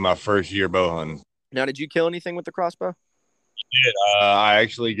year will be my first year bow hunting. Now, did you kill anything with the crossbow? I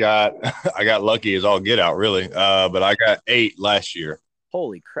actually got I got lucky as all get out, really. But I got 8 last year.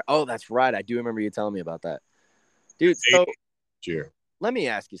 Holy crap. Oh, that's right. I do remember you telling me about that. Dude, so year. Let me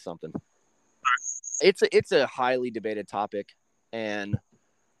ask you something. It's a highly debated topic, and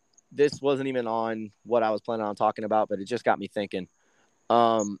this wasn't even on what I was planning on talking about, but it just got me thinking.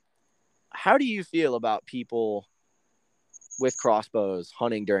 How do you feel about people with crossbows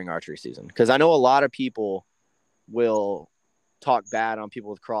hunting during archery season? Because I know a lot of people will talk bad on people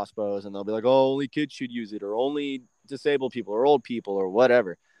with crossbows, and they'll be like, oh, only kids should use it, or only disabled people or old people or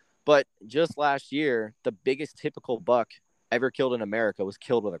whatever. But just last year, the biggest typical buck ever killed in America was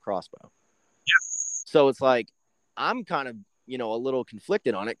killed with a crossbow. Yeah. So it's like, I'm kind of, a little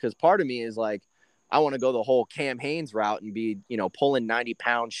conflicted on it, because part of me is like, I want to go the whole Cam Hanes route and be, pulling 90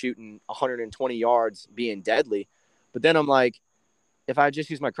 pounds, shooting 120 yards, being deadly. But then I'm like, if I just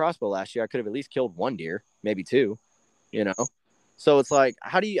used my crossbow last year, I could have at least killed 1 deer, maybe 2, So it's like,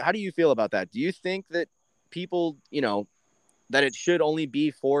 how do you feel about that? Do you think that people, that it should only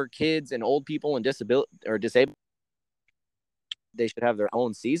be for kids and old people and disabled? They should have their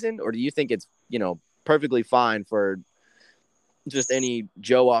own season? Or do you think it's, perfectly fine for just any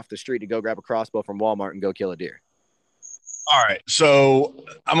Joe off the street to go grab a crossbow from Walmart and go kill a deer? All right. So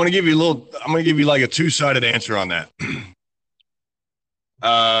I'm going to give you like a 2-sided answer on that.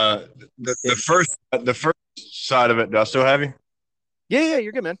 The first side of it, do I still have you? Yeah,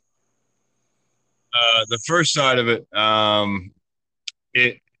 you're good, man. The first side of it,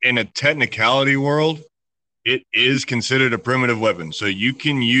 it in a technicality world, it is considered a primitive weapon. So you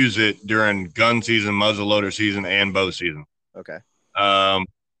can use it during gun season, muzzleloader season, and bow season. Okay. And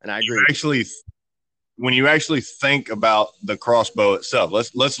I agree. When you actually think about the crossbow itself,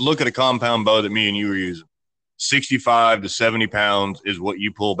 let's look at a compound bow that me and you were using. 65 to 70 pounds is what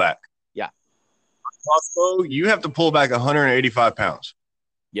you pull back. Yeah. Crossbow, you have to pull back 185 pounds.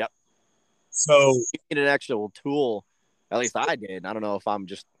 Yep. So you need an actual tool. At least I did. I don't know if I'm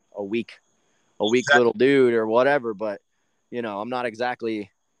just a weak little dude or whatever, but I'm not exactly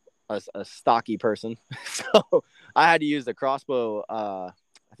a stocky person. So I had to use the crossbow. I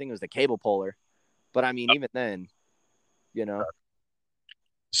think it was the cable puller, but I mean, even then,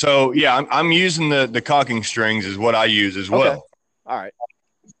 So yeah, I'm using the cocking strings is what I use as well. Okay. All right.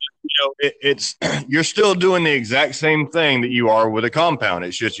 It's you're still doing the exact same thing that you are with a compound.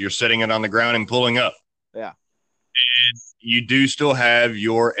 It's just you're setting it on the ground and pulling up. Yeah. And you do still have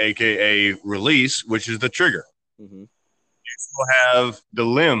your AKA release, which is the trigger. Mm-hmm. You still have the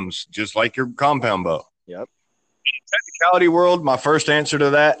limbs, just like your compound bow. Yep. In technicality world, my first answer to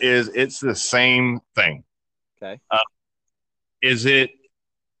that is it's the same thing. Okay. Is it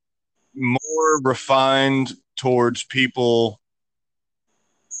more refined towards people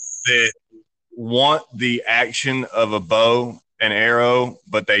that want the action of a bow and arrow,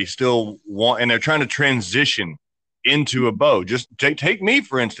 but they still want, and they're trying to transition into a bow? Just take me,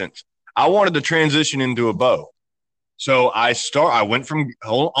 for instance. I wanted to transition into a bow. So I went from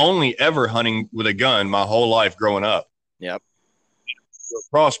only ever hunting with a gun my whole life growing up. Yep. To a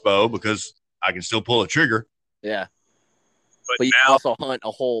crossbow because I can still pull a trigger. Yeah. But you also hunt a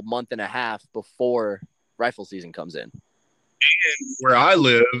whole month and a half before rifle season comes in. And where I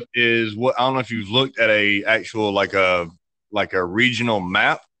live is what, I don't know if you've looked at a actual like a regional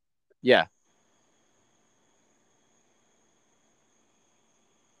map. Yeah.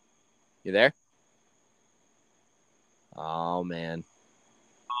 You there? Oh man.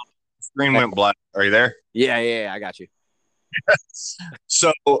 screen went black. Are you there? Yeah, I got you.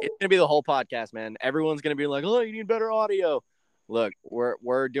 So it's gonna be the whole podcast, man. Everyone's gonna be like, "Oh, you need better audio." Look,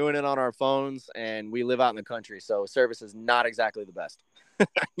 we're doing it on our phones, and we live out in the country, so service is not exactly the best. I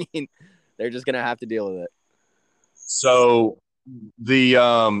mean, they're just gonna have to deal with it. So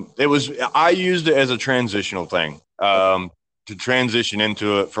it was, I used it as a transitional thing to transition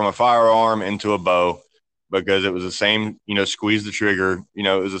into it from a firearm into a bow, because it was the same, squeeze the trigger,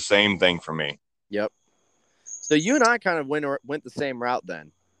 it was the same thing for me. Yep. So you and I kind of went the same route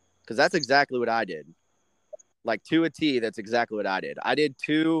then, because that's exactly what I did. Like to a T, that's exactly what I did. I did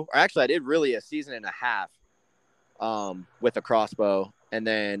I did really a season and a half with a crossbow, and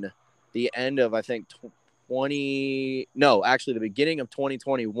then the end of, I think, the beginning of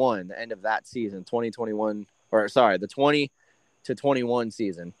 2021, the end of that season, 2021, or sorry, the 20 to 21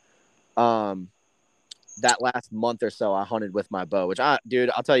 season. That last month or so, I hunted with my bow, I'll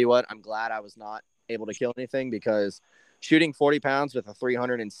tell you what, I'm glad I was not able to kill anything, because shooting 40 pounds with a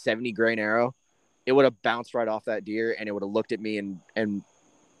 370 grain arrow, it would have bounced right off that deer, and it would have looked at me and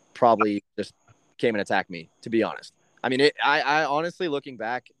probably just came and attacked me, to be honest. I mean, I honestly, looking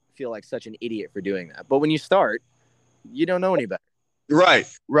back, feel like such an idiot for doing that. But when you start, you don't know any better. Right.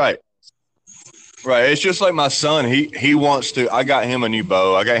 It's just like my son. He wants to. I got him a new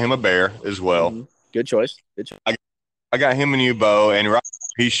bow. I got him a bear as well. Mm-hmm. Good choice. I got him a new bow, and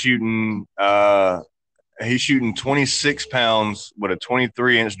he's shooting 26 pounds with a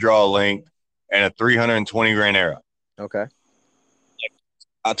 23-inch draw length and a 320 grain arrow. Okay.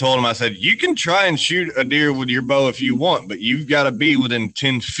 I told him, I said, you can try and shoot a deer with your bow if you want, but you've got to be within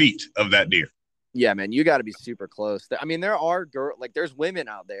 10 feet of that deer. Yeah, man, you got to be super close. I mean, there are there's women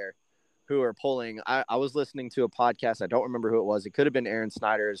out there who are pulling. I was listening to a podcast. I don't remember who it was. It could have been Aaron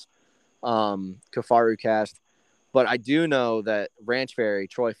Snyder's Kafaru cast, but I do know that Ranch Fairy,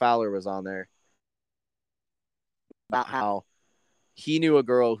 Troy Fowler, was on there about how he knew a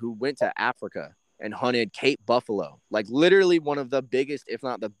girl who went to Africa and hunted Cape buffalo, like literally one of the biggest, if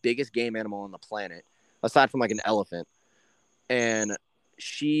not the biggest game animal on the planet, aside from like an elephant. And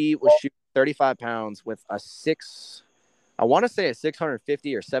she was shooting 35 pounds with a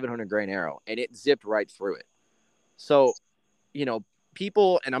 650 or 700 grain arrow, and it zipped right through it. So,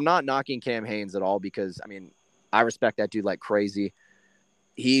 people, and I'm not knocking Cam Hanes at all, because I mean, I respect that dude like crazy.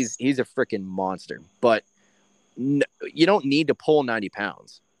 He's a freaking monster, but you don't need to pull 90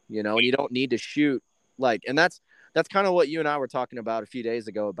 pounds, and you don't need to shoot and that's kind of what you and I were talking about a few days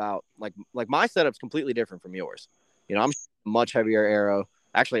ago about like my setup's completely different from yours. I'm much heavier arrow,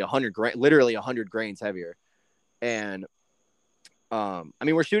 actually 100 grains heavier. And, I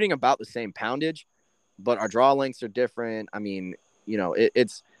mean, we're shooting about the same poundage, but our draw lengths are different. I mean,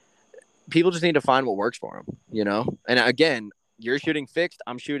 it's people just need to find what works for them, and again, you're shooting fixed,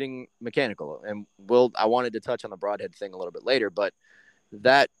 I'm shooting mechanical, and I wanted to touch on the broadhead thing a little bit later, but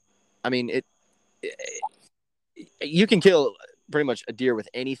that, I mean, you can kill pretty much a deer with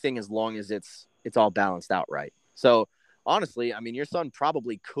anything as long as it's all balanced out right. So honestly, I mean, your son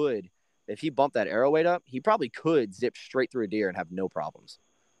probably could, if he bumped that arrow weight up, he probably could zip straight through a deer and have no problems.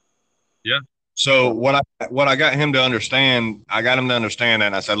 Yeah. So what I got him to understand, that,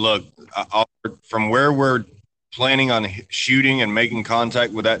 and I said, look, from where we're planning on shooting and making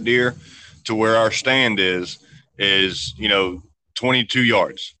contact with that deer to where our stand is 22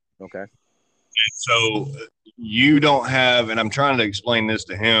 yards. Okay. So you don't have, and I'm trying to explain this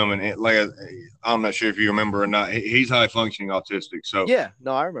to him, and I'm not sure if you remember or not. He's high functioning autistic, so yeah,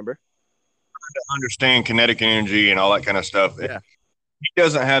 no, I remember. To understand kinetic energy and all that kind of stuff. Yeah. He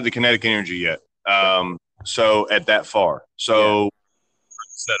doesn't have the kinetic energy yet. So at that far. So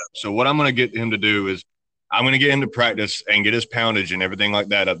So what I'm going to get him to do is I'm going to get him to practice and get his poundage and everything like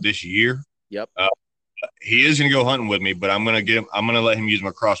that up this year. Yep. He is going to go hunting with me, but I'm going to let him use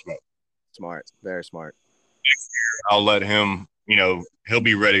my crossbow. Smart. Very smart. Next year, I'll let him, he'll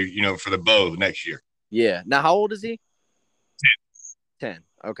be ready, for the bow next year. Yeah. Now, how old is he? 10.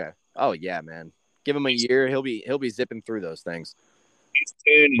 Okay. Oh yeah, man. Give him a year. He'll be zipping through those things. He's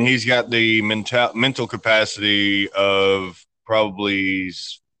 10, and he's got the mental capacity of probably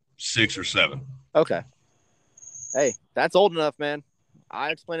 6 or 7. Okay. Hey, that's old enough, man.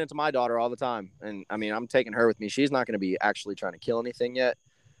 I explain it to my daughter all the time. And I mean, I'm taking her with me. She's not going to be actually trying to kill anything yet,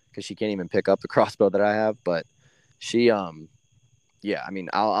 because she can't even pick up the crossbow that I have. But she, yeah, I mean,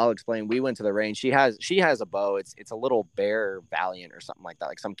 I'll explain. We went to the range. She has a bow. It's a little Bear Valiant or something like that,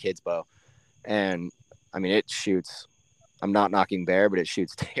 like some kid's bow. And I mean, it shoots. I'm not knocking Bear, but it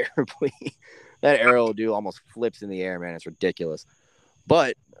shoots terribly. That arrow, dude, almost flips in the air, man. It's ridiculous.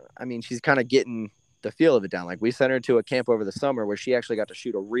 But I mean, she's kind of getting the feel of it down. Like we sent her to a camp over the summer where she actually got to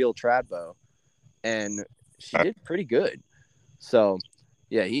shoot a real trad bow, and she did pretty good. So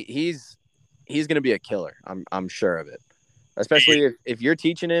yeah, he's gonna be a killer. I'm sure of it. Especially if you're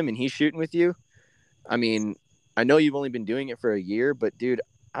teaching him and he's shooting with you. I mean, I know you've only been doing it for a year, but dude,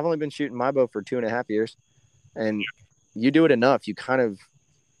 I've only been shooting my bow for 2.5 years, and you do it enough, you kind of,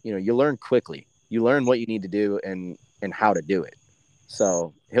 you learn quickly. You learn what you need to do and how to do it.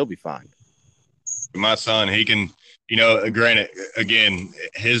 So he'll be fine. My son, he can, granted, again,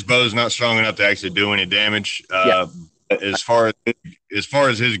 his bow's not strong enough to actually do any damage. As far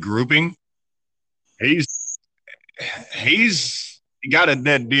as his grouping, he's got a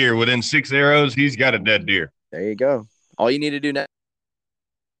dead deer within 6 arrows. He's got a dead deer. There you go. All you need to do now,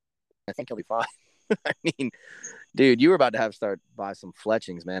 I think he'll be fine. I mean, dude, you were about to have to start buy some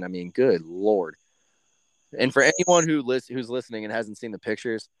fletchings, man. I mean, good Lord. And for anyone who's listening and hasn't seen the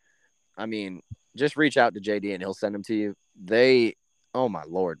pictures, I mean, just reach out to JD and he'll send them to you. Oh my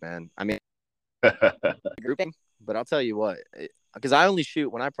Lord, man. I mean, grouping, but I'll tell you what, because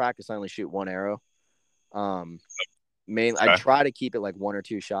when I practice, I only shoot one arrow. I try to keep it like 1 or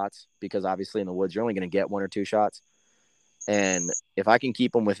 2 shots, because obviously in the woods, you're only going to get 1 or 2 shots. And if I can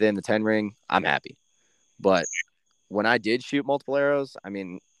keep them within the 10 ring, I'm happy. But when I did shoot multiple arrows, I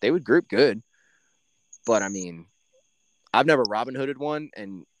mean, they would group good. But I mean, I've never Robin Hooded one,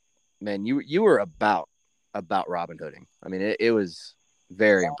 and man, you were about Robin Hooding. I mean, it was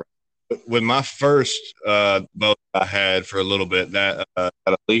very impressive. With my first bow I had for a little bit, that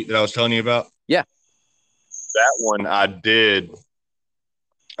Elite that I was telling you about, yeah, that one I did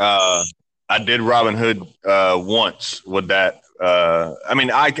Robin Hood once with that. I mean,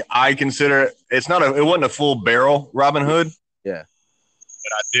 I consider it wasn't a full barrel Robin Hood. Yeah,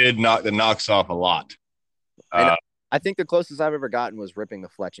 but I did knock the knocks off a lot. I think the closest I've ever gotten was ripping the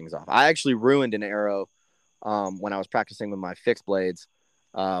fletchings off. I actually ruined an arrow when I was practicing with my fixed blades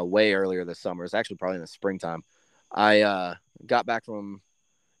way earlier this summer. It's actually probably in the springtime. I got back from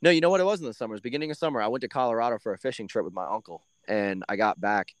 – no, you know what? It was in the summer. It was beginning of summer. I went to Colorado for a fishing trip with my uncle, and I got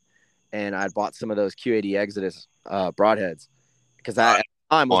back, and I bought some of those Q80 Exodus broadheads, because that at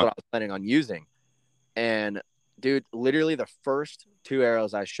the time was what I was planning on using. And, dude, literally the first 2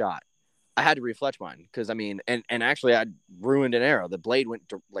 arrows I shot, I had to refletch mine, because I mean, and actually I ruined an arrow. The blade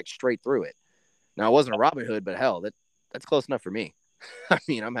went like straight through it. Now it wasn't a Robin Hood, but hell, that's close enough for me. I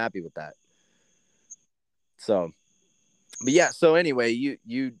mean, I'm happy with that. So, but yeah. So anyway,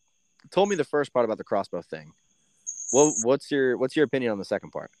 you told me the first part about the crossbow thing. Well, what's your opinion on the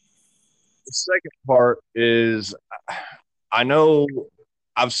second part? The second part is, I know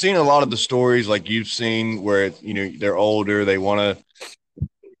I've seen a lot of the stories like you've seen where they're older, they want to.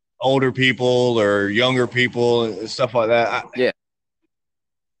 Older people or younger people and stuff like that.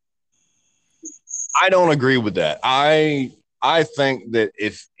 I don't agree with that. I think that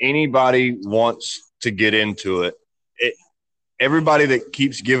if anybody wants to get into it, everybody that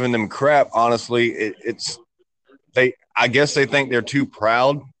keeps giving them crap, honestly, I guess they think they're too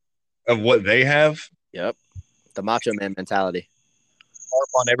proud of what they have. Yep. The macho man mentality.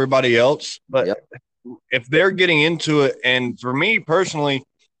 On everybody else. But if they're getting into it, and for me personally,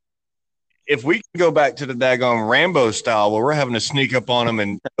 if we can go back to the daggone Rambo style where we're having to sneak up on them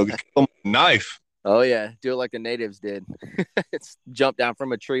and kill them with a knife. Oh, yeah. Do it like the natives did. It's jump down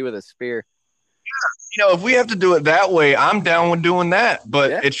from a tree with a spear. Yeah. If we have to do it that way, I'm down with doing that.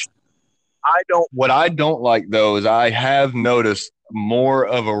 But what I don't like, though, is I have noticed more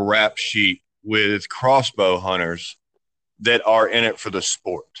of a rap sheet with crossbow hunters that are in it for the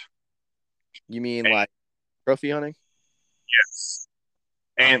sport. You mean like trophy hunting? Yes.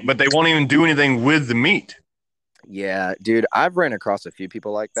 But they won't even do anything with the meat. Yeah, dude, I've ran across a few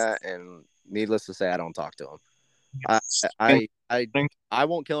people like that, and needless to say, I don't talk to them. I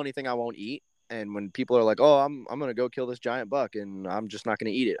won't kill anything I won't eat. And when people are like, "Oh, I'm gonna go kill this giant buck, and I'm just not gonna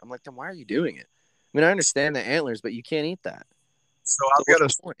eat it," I'm like, "Then why are you doing it?" I mean, I understand the antlers, but you can't eat that. So I've got a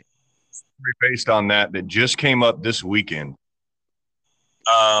story based on that just came up this weekend.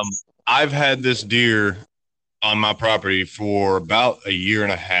 I've had this deer on my property for about a year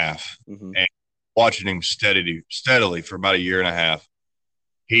and a half, and watching him steadily for about a year and a half.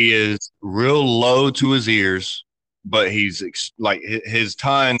 He is real low to his ears, but he's like his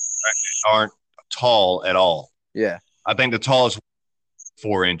tines aren't tall at all. Yeah. I think the tallest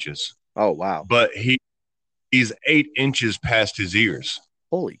 4 inches. Oh, wow. But he's 8 inches past his ears.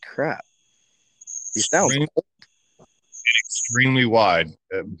 Holy crap. He sounds extremely wide.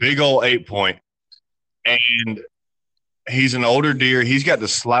 A big old 8-point. And he's an older deer. He's got the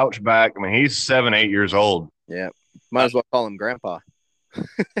slouch back. I mean, he's 7-8 years old. Yeah. Might as well call him grandpa.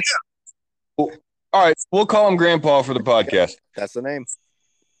 Yeah. All right, we'll call him Grandpa for the podcast. That's the name.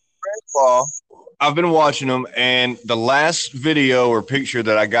 Grandpa, I've been watching him, and the last video or picture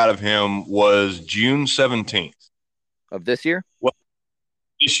that I got of him was June 17th. Of this year? Well,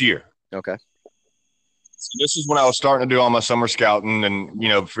 this year. Okay. So this is when I was starting to do all my summer scouting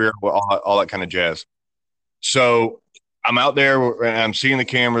and, for all that kind of jazz. So I'm out there and I'm seeing the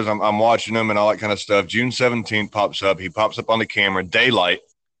cameras. I'm watching them and all that kind of stuff. June 17th pops up. He pops up on the camera, daylight.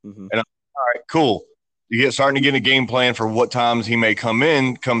 Mm-hmm. And I'm all right, cool. You get starting to get a game plan for what times he may come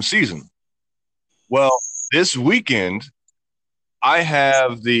in come season. Well, this weekend, I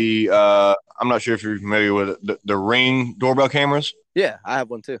have I'm not sure if you're familiar with it, the Ring doorbell cameras. Yeah, I have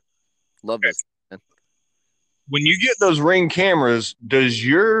one too. Love this. When you get those Ring cameras, does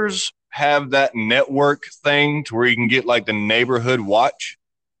yours have that network thing to where you can get like the neighborhood watch?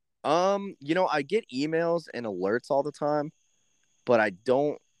 I get emails and alerts all the time, but I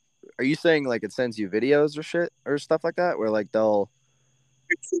don't. Are you saying like it sends you videos or shit or stuff like that, where like they'll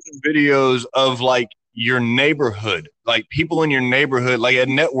videos of like your neighborhood, like people in your neighborhood, like it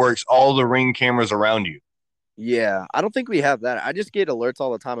networks all the Ring cameras around you? Yeah, I don't think we have that. I just get alerts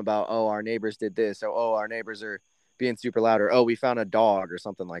all the time about, oh, our neighbors did this, or oh, our neighbors are being super loud, or oh, we found a dog or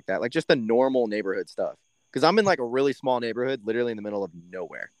something like that. Like just the normal neighborhood stuff. Because I'm in like a really small neighborhood, literally in the middle of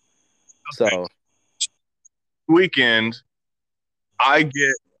nowhere. Okay. So weekend, I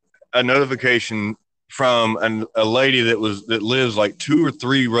get a notification from a lady that lives like 2 or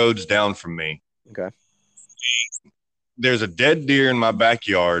 3 roads down from me. Okay. There's a dead deer in my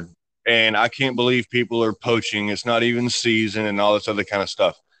backyard, and I can't believe people are poaching. It's not even season and all this other kind of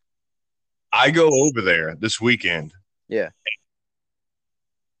stuff. I go over there this weekend. Yeah.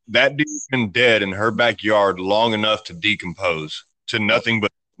 That deer's been dead in her backyard long enough to decompose to nothing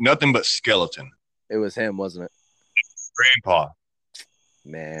but skeleton. It was him, wasn't it? Grandpa.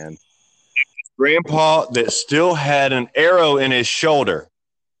 Man. Grandpa that still had an arrow in his shoulder.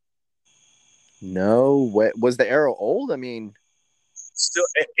 No way. Was the arrow old? I mean, still,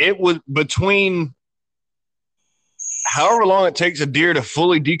 it was between however long it takes a deer to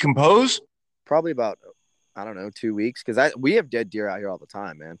fully decompose. Probably about, I don't know, 2 weeks. Because we have dead deer out here all the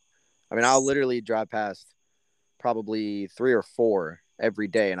time, man. I mean, I'll literally drive past probably 3 or 4 every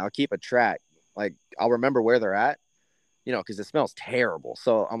day, and I'll keep a track. Like, I'll remember where they're at, because it smells terrible.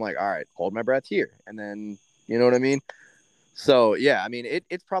 So I'm like, all right, hold my breath here. And then, you know what I mean? So, yeah, I mean,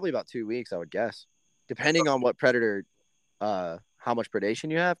 it's probably about 2 weeks, I would guess, depending on what predator, how much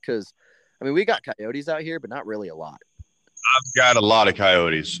predation you have. Because, I mean, we got coyotes out here, but not really a lot. I've got a lot of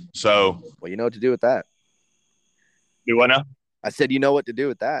coyotes. So, well, you know what to do with that. Do what now? I said, you know what to do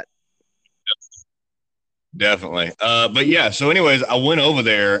with that. Definitely. But yeah, so anyways, I went over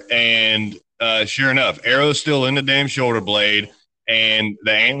there and sure enough, arrow's still in the damn shoulder blade and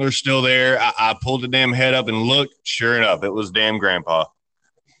the antler's still there. I pulled the damn head up and looked. Sure enough, it was damn Grandpa.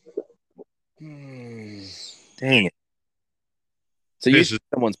 Dang it. So you see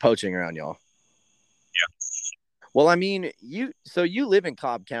someone's poaching around y'all. Yeah. Well, I mean, you live in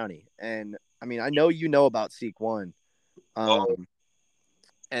Cobb County, and I mean, I know you know about Seek One. And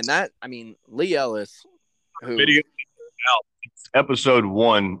that, I mean, Lee Ellis, who video out episode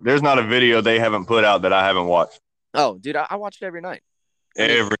 1. There's not a video they haven't put out that I haven't watched. Oh, dude, I watch it every night.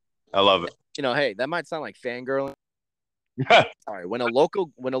 I love it. Hey, that might sound like fangirling. Sorry, when a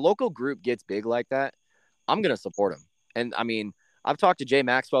local group gets big like that, I'm gonna support them. And I mean, I've talked to Jay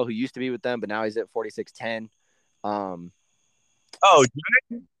Maxwell, who used to be with them, but now he's at 4610. Oh,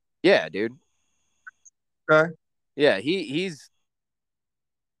 Jay? Yeah, dude. Okay. Yeah, he's.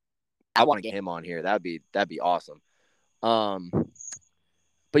 I want to get him on here. That'd be awesome.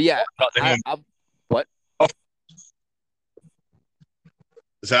 But yeah, what?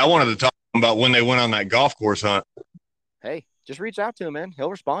 So I wanted to talk about when they went on that golf course hunt. Hey, just reach out to him, man. He'll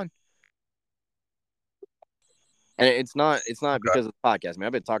respond. And it's not because of the podcast, man.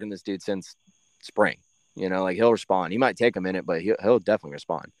 I've been talking to this dude since spring. Like he'll respond. He might take a minute, but he'll definitely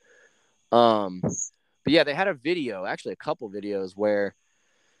respond. But yeah, they had a video, actually a couple videos where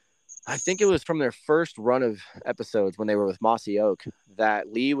I think it was from their first run of episodes when they were with Mossy Oak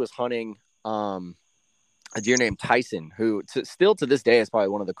that Lee was hunting a deer named Tyson, who still to this day is probably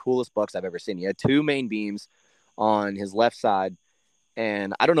one of the coolest bucks I've ever seen. He had 2 main beams on his left side,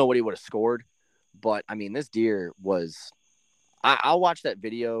 and I don't know what he would have scored, but I mean, this deer was. I'll watch that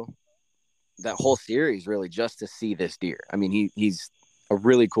video, that whole series, really, just to see this deer. I mean, he's a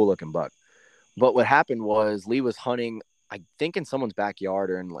really cool looking buck. But what happened was Lee was hunting, I think, in someone's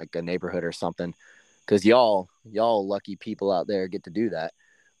backyard or in like a neighborhood or something, because y'all lucky people out there get to do that,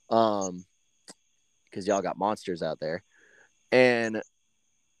 because y'all got monsters out there. And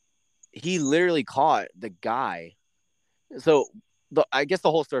he literally caught the guy. So I guess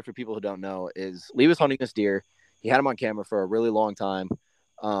the whole story for people who don't know is Lee was hunting this deer. He had him on camera for a really long time.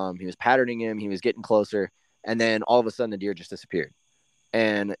 He was patterning him. He was getting closer. And then all of a sudden the deer just disappeared.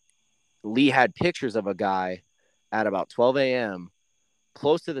 And Lee had pictures of a guy at about 12 a.m.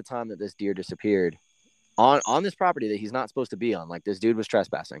 close to the time that this deer disappeared on this property that he's not supposed to be on. Like, this dude was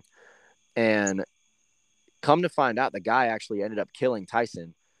trespassing. And come to find out, the guy actually ended up killing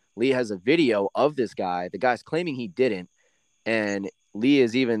Tyson. Lee has a video of this guy. The guy's claiming he didn't. And Lee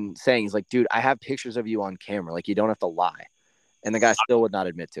is even saying, he's like, dude, I have pictures of you on camera. Like, you don't have to lie. And the guy still would not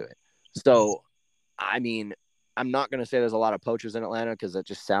admit to it. So, I mean, I'm not going to say there's a lot of poachers in Atlanta because that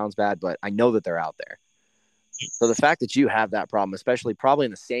just sounds bad, but I know that they're out there. So the fact that you have that problem, especially probably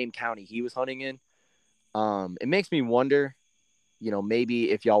in the same county he was hunting in, it makes me wonder,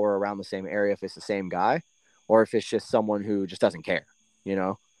 maybe if y'all were around the same area, if it's the same guy or if it's just someone who just doesn't care,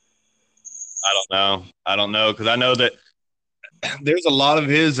 I don't know because I know that there's a lot of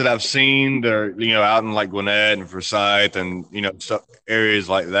his that I've seen that are, out in like Gwinnett and Forsyth and, stuff, areas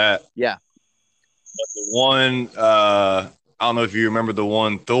like that. Yeah. But the one, I don't know if you remember the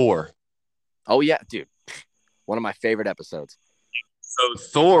one Thor. Oh, yeah, dude. One of my favorite episodes. So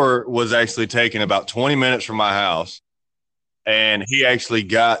Thor was actually taken about 20 minutes from my house, and he actually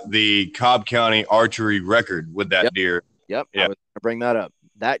got the Cobb County archery record with that deer. Yep. Yeah. I was going to bring that up.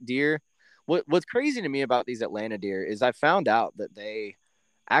 That deer. What's crazy to me about these Atlanta deer is I found out that they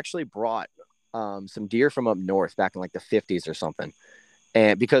actually brought some deer from up north back in like the 50s or something.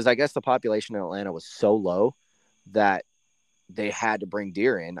 And because I guess the population in Atlanta was so low that they had to bring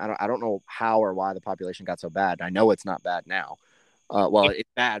deer in. I don't know how or why the population got so bad. I know it's not bad now. Well, it's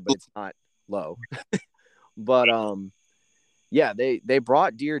bad, but it's not low. But yeah, they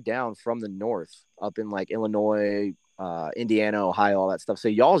brought deer down from the north up in like Illinois, Indiana, Ohio, all that stuff. So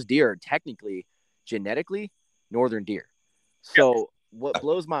y'all's deer are technically genetically northern deer. So what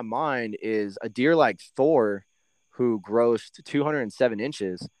blows my mind is a deer like Thor, who grossed 207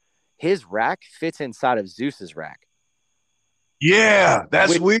 inches, his rack fits inside of Zeus's rack. Yeah,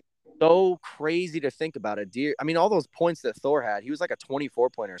 that's weird. So crazy to think about a deer. I mean, all those points that Thor had, he was like a 24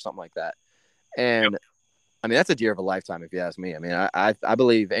 pointer or something like that. And I mean, that's a deer of a lifetime, if you ask me. I mean, I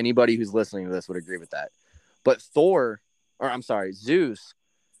believe anybody who's listening to this would agree with that. But Zeus,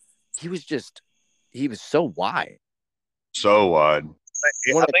 he was so wide. So wide.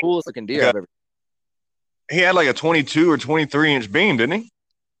 One of the coolest looking deer I've ever. He had like a 22 or 23-inch beam, didn't he?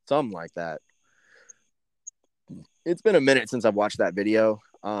 Something like that. It's been a minute since I've watched that video.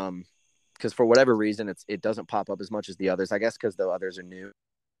 Because for whatever reason, it doesn't pop up as much as the others. I guess because the others are new.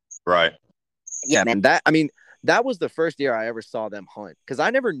 Right. Yeah, man. That was the first deer I ever saw them hunt. Because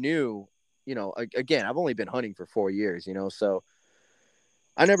I never knew, again, I've only been hunting for 4 years, so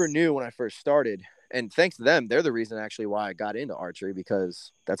I never knew when I first started. And thanks to them, they're the reason actually why I got into archery,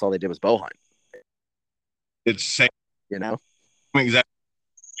 because that's all they did was bow hunt. It's same, exactly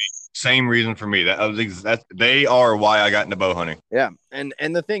same reason for me. That they are why I got into bow hunting. Yeah, and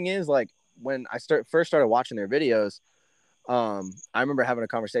the thing is, like, when I first started watching their videos, I remember having a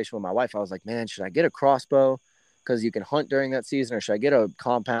conversation with my wife. I was like, man, should I get a crossbow because you can hunt during that season, or should I get a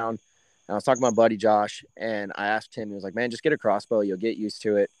compound? And I was talking to my buddy Josh, and I asked him. He was like, man, just get a crossbow. You'll get used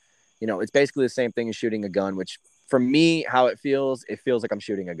to it. It's basically the same thing as shooting a gun, which for me, how it feels like I'm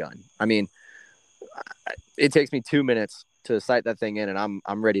shooting a gun. I mean, it takes me 2 minutes to sight that thing in, and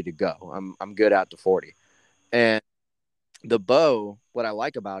I'm ready to go. I'm good out to 40. And the bow, what I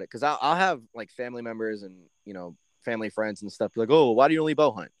like about it, because I'll have like family members and family friends and stuff be like, oh, why do you only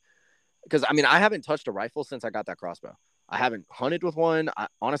bow hunt? Because I haven't touched a rifle since I got that crossbow. I haven't hunted with one.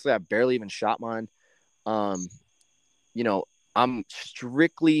 Honestly, I barely even shot mine. I'm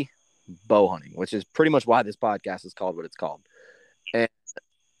strictly bow hunting, which is pretty much why this podcast is called what it's called. And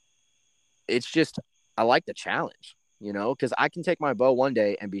it's just, I like the challenge, because I can take my bow one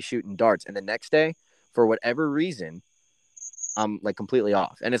day and be shooting darts, and the next day, for whatever reason, I'm like completely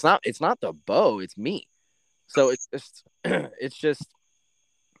off. And it's not the bow, it's me. So it's just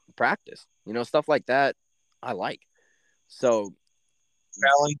practice, stuff like that. I like. So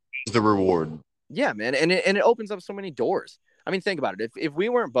challenge is the reward. Yeah, man. And it opens up so many doors. I mean, think about it. If we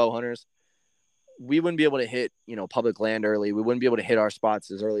weren't bow hunters, we wouldn't be able to hit, public land early. We wouldn't be able to hit our spots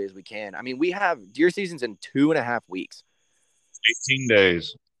as early as we can. I mean, we have deer seasons in 2.5 weeks. 18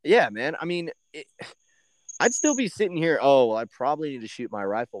 days. Yeah, man. I mean, I'd still be sitting here. Oh, well, I probably need to shoot my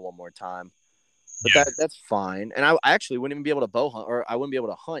rifle one more time. But that's fine. And I actually wouldn't even be able to bow hunt, or I wouldn't be able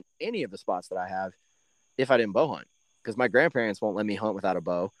to hunt any of the spots that I have if I didn't bow hunt, because my grandparents won't let me hunt without a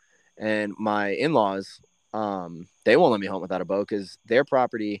bow. And my in-laws, they won't let me hunt without a bow because their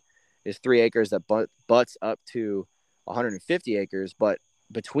property is 3 acres that butts up to 150 acres. But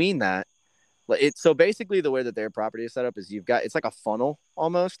between that, so basically the way that their property is set up is it's like a funnel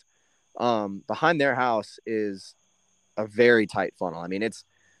almost. Behind their house is a very tight funnel. I mean, it's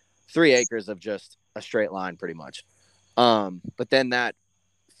 3 acres of just a straight line pretty much. But then that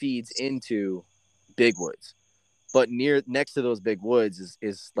feeds into big woods. But next to those big woods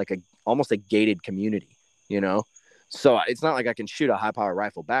is like almost a gated community, you know? So it's not like I can shoot a high power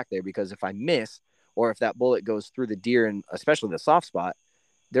rifle back there, because if I miss, or if that bullet goes through the deer and especially the soft spot,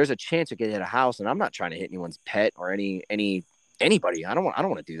 there's a chance it could hit a house, and I'm not trying to hit anyone's pet or anybody. I don't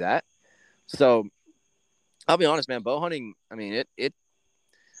want to do that. So I'll be honest, man, bow hunting, I mean, I'm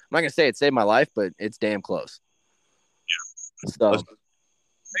not going to say it saved my life, but it's damn close. Yeah. So the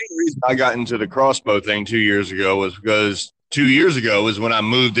main reason I got into the crossbow thing 2 years ago was because 2 years ago is when I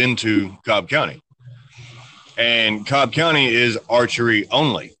moved into Cobb County. And Cobb County is archery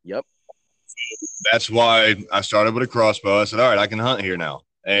only. Yep. That's why I started with a crossbow. I said, all right, I can hunt here now.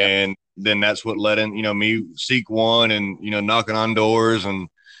 And then that's what led in, me seek one and, knocking on doors. And,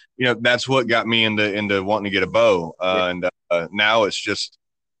 that's what got me into wanting to get a bow. And now it's just,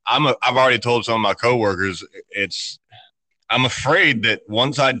 I've already told some of my coworkers, I'm afraid that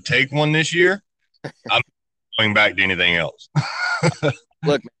once I take one this year, I'm not going back to anything else.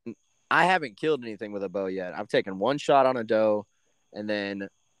 Look, man, I haven't killed anything with a bow yet. I've taken one shot on a doe and then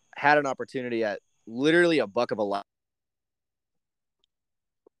had an opportunity at literally a buck of a lot.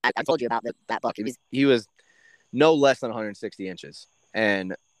 I told you about that buck. He was no less than 160 inches,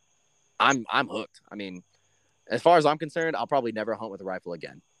 and I'm hooked. I mean, as far as I'm concerned, I'll probably never hunt with a rifle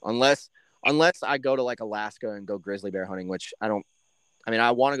again, unless I go to like Alaska and go grizzly bear hunting, which I don't. I mean,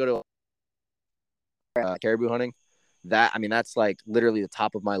 I want to go to caribou hunting. That's like literally the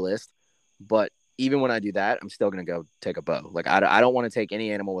top of my list. But even when I do that, I'm still gonna go take a bow. Like I don't want to take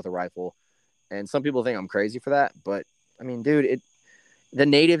any animal with a rifle. And some people think I'm crazy for that, but I mean, dude, the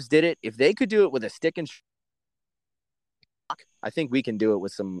natives did it. If they could do it with a stick and I think we can do it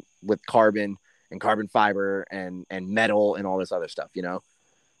with carbon and carbon fiber and metal and all this other stuff,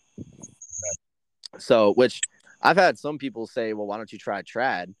 So, which I've had some people say, well, why don't you try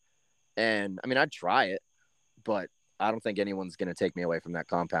trad? And I mean, I'd try it, but I don't think anyone's going to take me away from that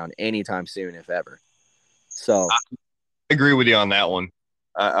compound anytime soon, if ever. So I agree with you on that one.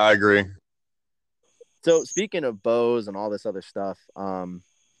 I agree. So speaking of bows and all this other stuff,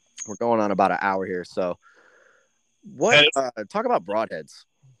 we're going on about an hour here. So talk about broadheads,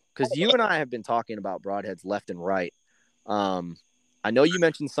 because you and I have been talking about broadheads left and right. I know you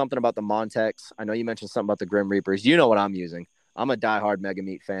mentioned something about the Montex. I know you mentioned something about the Grim Reapers. You know what I'm using. I'm a diehard Mega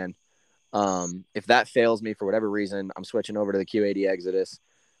Meat fan. If that fails me for whatever reason, I'm switching over to the Q80 Exodus,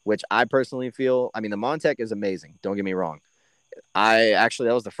 which I personally feel, I mean, the Montec is amazing. Don't get me wrong. That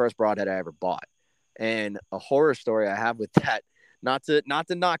was the first broadhead I ever bought. And a horror story I have with that, not to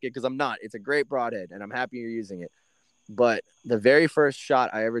knock it, because I'm not. It's a great broadhead, and I'm happy you're using it. But the very first shot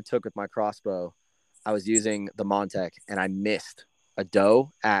I ever took with my crossbow, I was using the Montec, and I missed a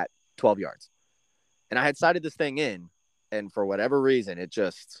doe at 12 yards. And I had sighted this thing in, and for whatever reason,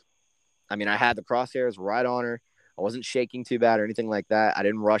 I had the crosshairs right on her. I wasn't shaking too bad or anything like that. I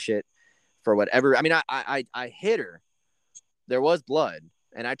didn't rush it for whatever. I hit her. There was blood.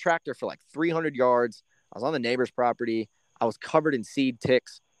 And I tracked her for like 300 yards. I was on the neighbor's property. I was covered in seed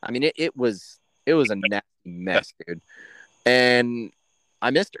ticks. I mean, it was a nasty mess, dude. And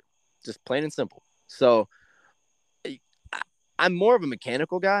I missed her, just plain and simple. So I'm more of a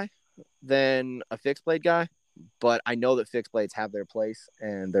mechanical guy than a fixed blade guy, but I know that fixed blades have their place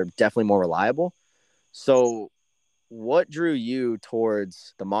and they're definitely more reliable. So what drew you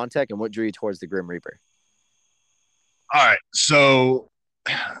towards the Montec and what drew you towards the Grim Reaper? All right. So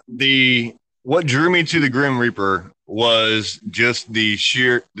what drew me to the Grim Reaper was just the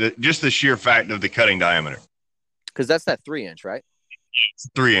sheer fact of the cutting diameter. Because that's that 3-inch, right? It's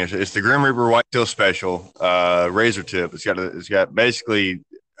 3 inch. It's the Grim Reaper Whitetail Special razor tip. It's got basically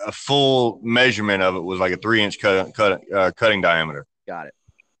a full measurement of it was like a 3-inch cutting diameter. Got it.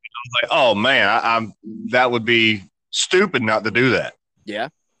 I was like, oh man, that would be stupid not to do that. Yeah,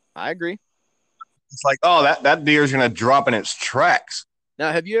 I agree. It's like, oh, that deer is going to drop in its tracks.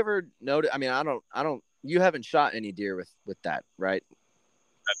 Now, have you ever noticed? I mean, I don't. You haven't shot any deer with that, right?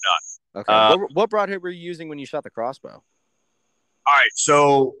 I've not. Okay. What broadhead were you using when you shot the crossbow? All right.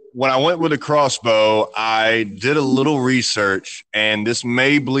 So when I went with a crossbow, I did a little research, and this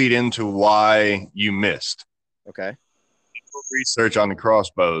may bleed into why you missed. Okay. Research on the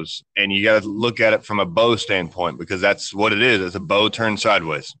crossbows, and you got to look at it from a bow standpoint, because that's what it is. It's a bow turned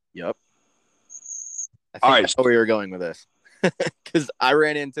sideways. Yep. I know where you're going with this. because I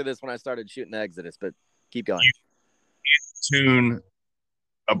ran into this when I started shooting the Exodus. But keep going. You tune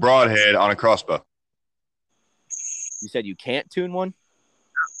a broadhead on a crossbow. You said you can't tune one?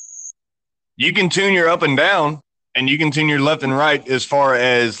 You can tune your up and down, and you can tune your left and right as far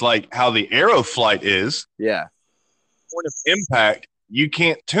as like how the arrow flight is. Yeah. Point of impact, you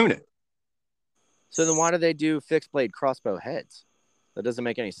can't tune it. So then why do they do fixed blade crossbow heads? That doesn't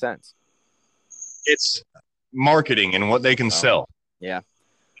make any sense. It's marketing and what they can sell. Yeah.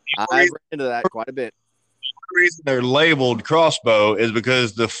 I've run into that quite a bit. The reason they're labeled crossbow is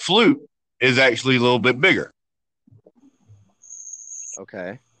because the flute is actually a little bit bigger.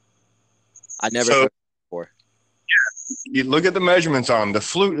 Okay. I never heard before. Yeah. You look at the measurements on them. The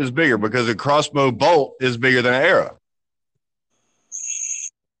flute is bigger because a crossbow bolt is bigger than an arrow.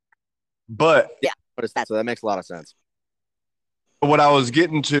 But yeah, so that makes a lot of sense. What I was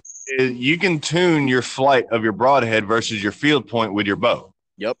getting to is you can tune your flight of your broadhead versus your field point with your bow.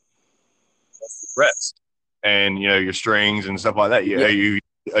 Yep. Rest. And, you know, your strings and stuff like that. You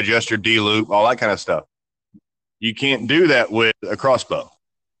adjust your D-loop, all that kind of stuff. You can't do that with a crossbow.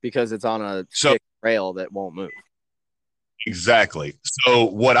 Because it's on a stick rail that won't move. Exactly. So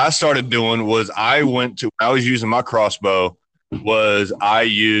what I started doing was I was using my crossbow was I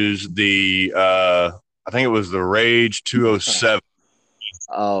used the, I think it was the Rage 207.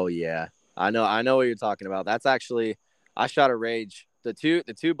 Oh yeah. I know what you're talking about. That's actually, I shot a Rage. The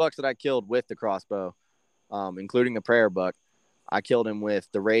two bucks that I killed with the crossbow, including the prayer buck, I killed him with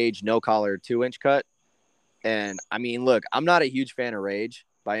the Rage no collar 2-inch cut. And I mean, look, I'm not a huge fan of Rage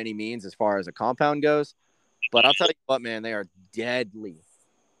by any means as far as a compound goes, but I'll tell you what, man, they are deadly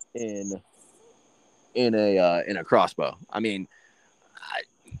in a crossbow. I mean,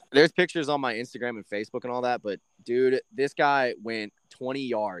 there's pictures on my Instagram and Facebook and all that, but dude, this guy went 20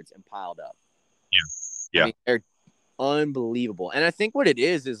 yards and piled up. Yeah. I mean, they're unbelievable. And I think what it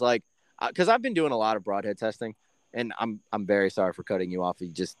is like, because I've been doing a lot of broadhead testing, and I'm very sorry for cutting you off.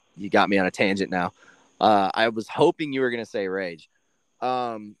 You got me on a tangent now. I was hoping you were going to say Rage.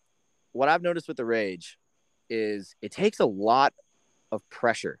 What I've noticed with the Rage is it takes a lot of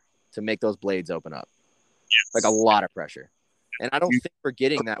pressure to make those blades open up. Like a lot of pressure. And I don't think we're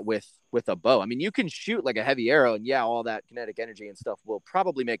getting that with a bow. I mean, you can shoot like a heavy arrow and all that kinetic energy and stuff will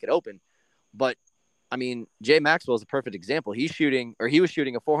probably make it open. But I mean, Jay Maxwell is a perfect example. He was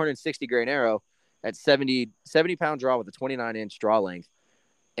shooting a 460 grain arrow at 70 pound draw with a 29-inch draw length.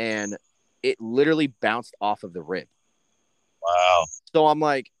 And it literally bounced off of the rib. Wow. So I'm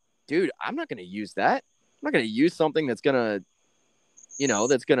like, dude, I'm not going to use that. I'm not going to use something that's going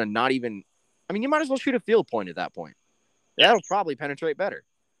to not even, I mean, you might as well shoot a field point at that point. That'll probably penetrate better.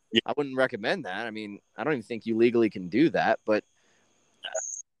 Yeah. I wouldn't recommend that. I mean, I don't even think you legally can do that, but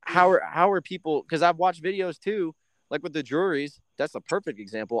how are people, because I've watched videos too, like with the Drury's, that's a perfect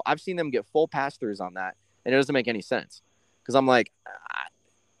example. I've seen them get full pass-throughs on that, and it doesn't make any sense. Because I'm like,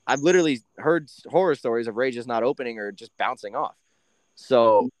 I've literally heard horror stories of Rages not opening or just bouncing off.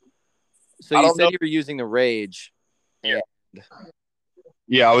 So you said you were using the Rage.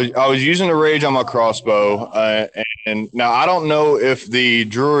 Yeah, I was using the Rage on my crossbow, and now I don't know if the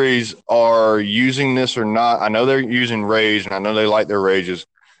Drury's are using this or not. I know they're using Rage, and I know they like their Rages,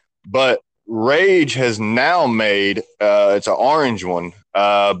 but Rage has now made it's an orange one,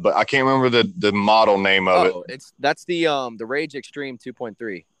 but I can't remember the model name of it. That's the Rage Extreme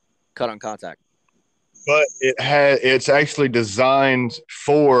 2.3 cut on contact. But it's actually designed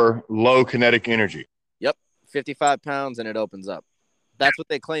for low kinetic energy. Yep, 55 pounds and it opens up. That's what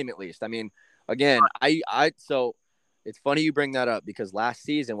they claim, at least. I mean, again, so it's funny you bring that up because last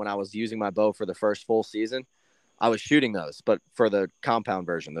season when I was using my bow for the first full season, I was shooting those, but for the compound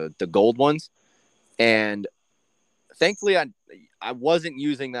version, the gold ones. And thankfully, I wasn't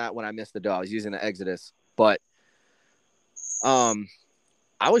using that when I missed the doe. I was using the Exodus, but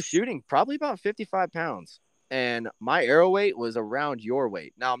I was shooting probably about 55 pounds, and my arrow weight was around your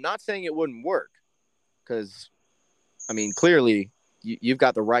weight. Now, I'm not saying it wouldn't work because, I mean, clearly you've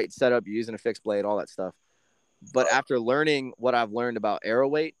got the right setup. You're using a fixed blade, all that stuff. But after learning what I've learned about arrow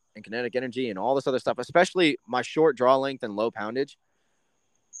weight and kinetic energy and all this other stuff, especially my short draw length and low poundage,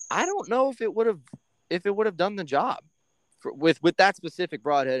 I don't know if it would have done the job with that specific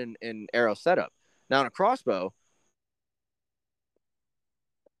broadhead and arrow setup. Now, in a crossbow,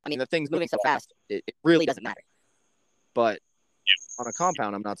 I mean, the thing's moving so fast, it really doesn't matter. But on a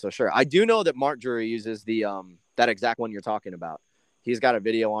compound, I'm not so sure. I do know that Mark Drury uses the that exact one you're talking about. He's got a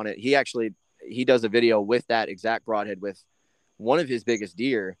video on it. He does a video with that exact broadhead with one of his biggest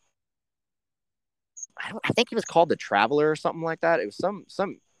deer. I think he was called the Traveler or something like that. It was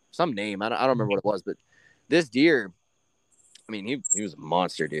some name. I don't remember what it was, but this deer, I mean, he was a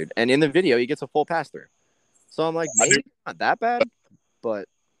monster, dude. And in the video, he gets a full pass through. So I'm like, maybe not that bad, but.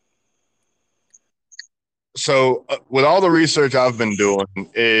 So with all the research I've been doing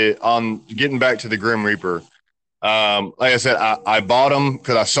on getting back to the Grim Reaper, like I said, I bought them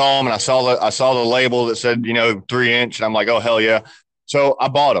because I saw them and I saw the label that said 3-inch, and I'm like, oh hell yeah! So I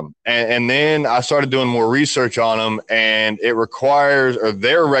bought them, and then I started doing more research on them, and it requires, or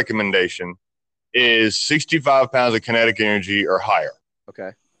their recommendation is 65 pounds of kinetic energy or higher.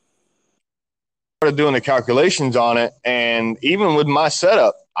 Okay. Started doing the calculations on it, and even with my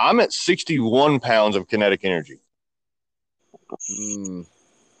setup, I'm at 61 pounds of kinetic energy. So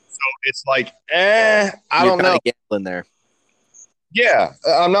it's like, I don't know. Gambling there. Yeah,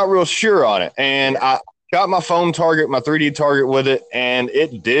 I'm not real sure on it. And I got my foam target, my 3D target with it, and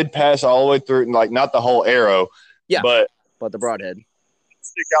it did pass all the way through, like not the whole arrow, but the broadhead.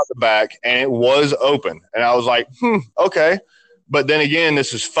 Stick out the back, and it was open. And I was like, okay. But then again,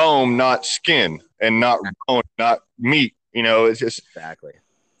 this is foam, not skin, and not bone, not meat. It's just exactly.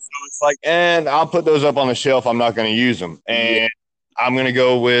 So it's like, and I'll put those up on the shelf. I'm not going to use them, and I'm going to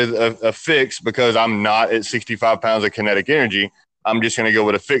go with a fix because I'm not at 65 pounds of kinetic energy. I'm just going to go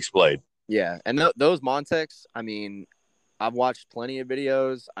with a fixed blade. Yeah, and those Montecs, I mean, I've watched plenty of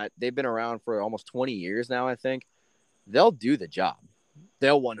videos. They've been around for almost 20 years now, I think. They'll do the job.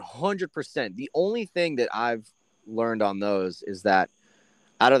 They'll 100%. The only thing that I've learned on those is that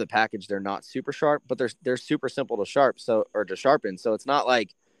out of the package, they're not super sharp, but they're super simple to sharpen. So it's not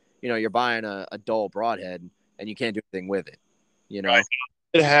like, you're buying a dull broadhead and you can't do anything with it. Right.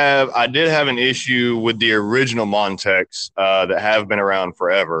 I did have an issue with the original Montecs that have been around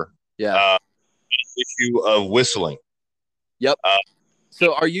forever. Yeah. Issue of whistling. Yep.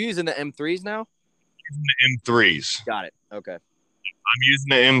 So are you using the M3s now? Using the M3s. Got it. Okay. I'm using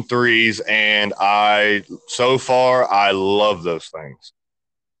the M3s, and so far I love those things.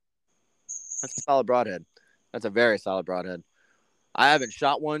 That's a solid broadhead. That's a very solid broadhead. I haven't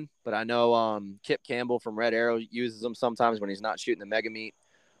shot one, but I know Kip Campbell from Red Arrow uses them sometimes when he's not shooting the mega meat.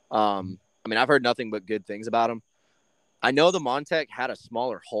 I mean, I've heard nothing but good things about them. I know the Montec had a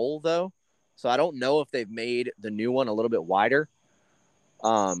smaller hole, though, so I don't know if they've made the new one a little bit wider.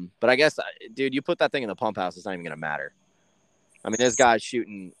 But I guess, dude, you put that thing in the pump house, it's not even going to matter. I mean, this guy's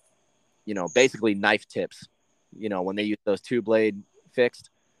shooting, basically knife tips, when they use those 2-blade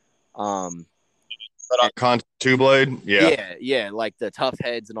fixed. Contact 2-blade? Yeah, like the tough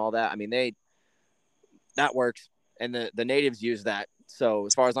heads and all that. I mean, that works, and the natives use that. So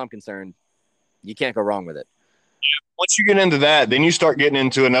as far as I'm concerned, you can't go wrong with it. Once you get into that, then you start getting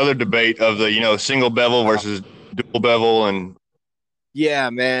into another debate of the single bevel versus dual bevel, and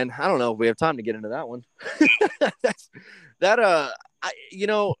yeah, man, I don't know if we have time to get into that one.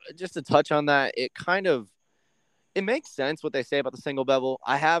 Just to touch on that, it makes sense what they say about the single bevel.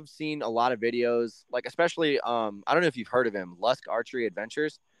 I have seen a lot of videos, like especially I don't know if you've heard of him, Lusk Archery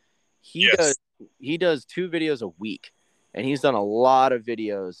Adventures. He does 2 videos a week, and he's done a lot of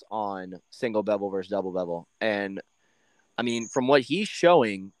videos on single bevel versus double bevel. And I mean, from what he's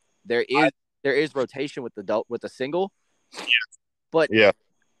showing, there is rotation with the single, but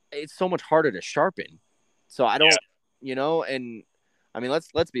it's so much harder to sharpen. So I don't, and I mean,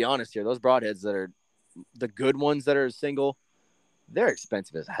 let's be honest here. Those broadheads that are the good ones that are single, they're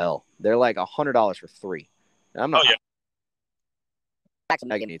expensive as hell. They're like $100 for 3. And I'm not.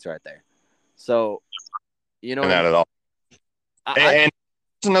 Mega needs right there. So, not at all. And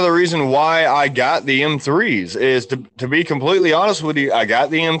that's another reason why I got the M3s is to be completely honest with you. I got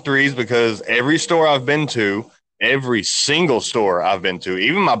the M3s because every store I've been to, every single store I've been to,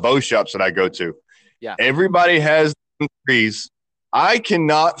 even my bow shops that I go to, everybody has M3s. I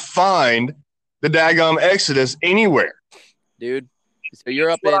cannot find the daggum Exodus anywhere, dude. So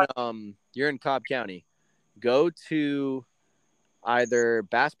you're you're in Cobb County. Go to either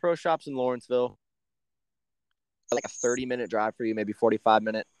Bass Pro Shops in Lawrenceville, like a 30-minute drive for you, maybe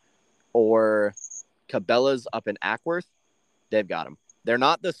 45-minute, or Cabela's up in Ackworth. They've got them. They're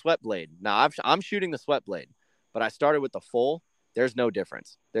not the sweat blade. Now I'm shooting the sweat blade, but I started with the full. There's no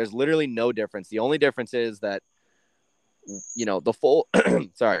difference. There's literally no difference. The only difference is that the full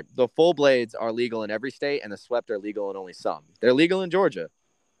the full blades are legal in every state, and the swept are legal in only some. They're legal in Georgia,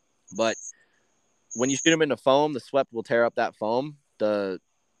 but when you shoot them into foam, the swept will tear up that foam. The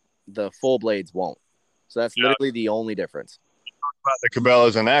full blades won't. So that's literally the only difference. About the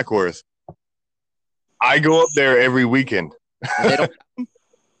Cabela's in Ackworth, I go up there every weekend. They don't. They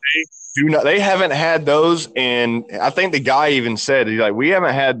do not. They haven't had those, and I think the guy even said he's like, we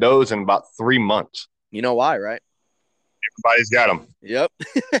haven't had those in about 3 months. You know why, right? Everybody's got them. Yep.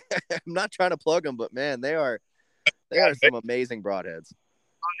 I'm not trying to plug them, but man, they are They are some amazing broadheads.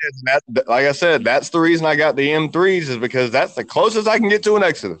 That, like I said, that's the reason I got the M3s is because that's the closest I can get to an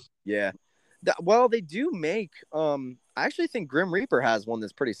Exodus. Yeah. Well, they do make. I actually think Grim Reaper has one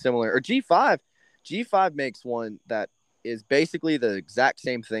that's pretty similar. Or G5. G5 makes one that is basically the exact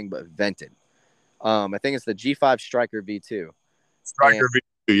same thing but vented. I think it's the G5 Striker V2. Striker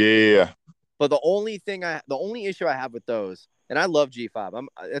V2, yeah. But the only issue I have with those, and I love G5.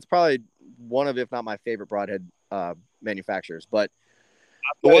 It's probably one of, if not my favorite broadhead manufacturers. But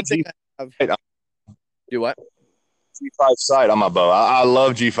the one thing I have, do what? G5 sight on my bow. I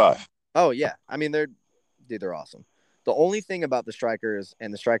love G5. Oh yeah, I mean they're awesome. The only thing about the Strikers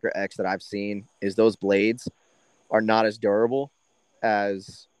and the Striker X that I've seen is those blades are not as durable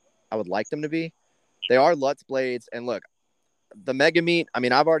as I would like them to be. They are Lutz blades, and look, the Mega Meat, I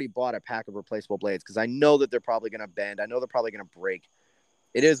mean, I've already bought a pack of replaceable blades because I know that they're probably going to bend. I know they're probably going to break.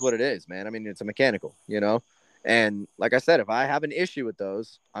 It is what it is, man. I mean, it's a mechanical, you know? And like I said, if I have an issue with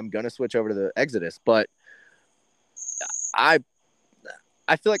those, I'm going to switch over to the Exodus. But I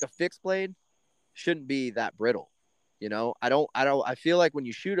feel like a fixed blade shouldn't be that brittle. You know, I feel like when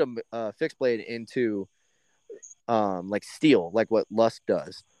you shoot a fixed blade into like steel, like what Lusk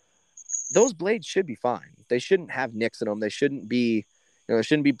does, those blades should be fine. They shouldn't have nicks in them. They shouldn't be, there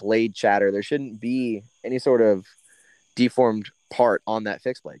shouldn't be blade chatter. There shouldn't be any sort of deformed part on that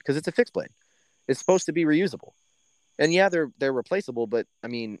fixed blade because it's a fixed blade. It's supposed to be reusable. And yeah, they're replaceable, but I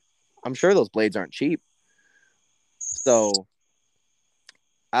mean, I'm sure those blades aren't cheap. So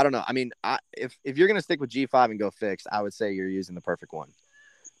I don't know. I mean, if you're gonna stick with G5 and go fixed, I would say you're using the perfect one.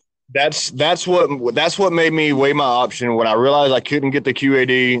 That's what made me weigh my option when I realized I couldn't get the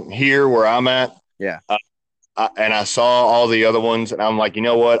QAD here where I'm at. Yeah. And I saw all the other ones, and I'm like, you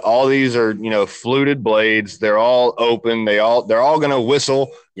know what? All these are, fluted blades. They're all open. They're all gonna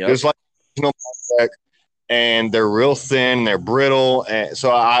whistle, just like and they're real thin. They're brittle, and so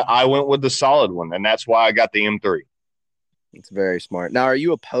I went with the solid one, and that's why I got the M3. It's very smart. Now, are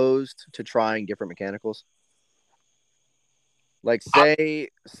you opposed to trying different mechanicals? Like, say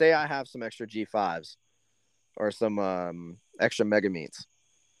I have some extra G5s or some extra Mega Meats.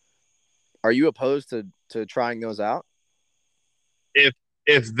 Are you opposed to trying those out? If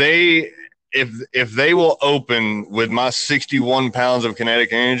they will open with my 61 pounds of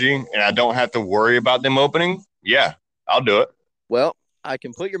kinetic energy and I don't have to worry about them opening, yeah, I'll do it. Well, I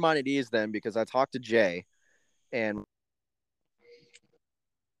can put your mind at ease then because I talked to Jay and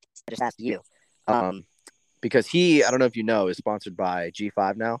I just asked you. Because I don't know if you know, is sponsored by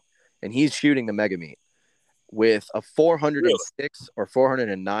G5 now, and he's shooting the Mega Meat with a 406 or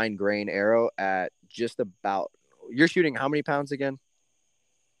 409 grain arrow at just about. You're shooting how many pounds again?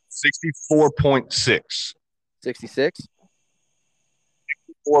 64.6. 66?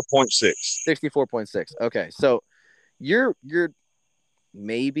 64.6. 64.6. Okay, so you're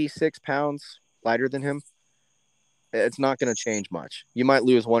maybe 6 pounds lighter than him. It's not going to change much. You might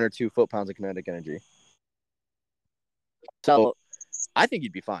lose 1 or 2 foot-pounds of kinetic energy. So I think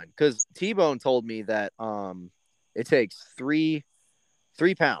you'd be fine because T-Bone told me that it takes 3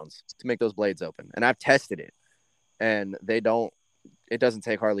 pounds to make those blades open, and I've tested it, and it doesn't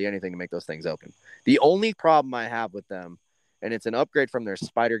take hardly anything to make those things open. The only problem I have with them, and it's an upgrade from their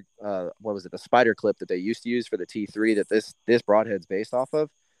spider, the spider clip that they used to use for the T3 that this broadhead's based off of.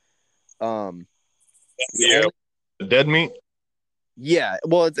 The dead meat. Yeah,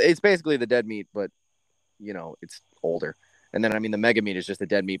 well, it's basically the dead meat, but it's older. And then, I mean, the Mega Meat is just a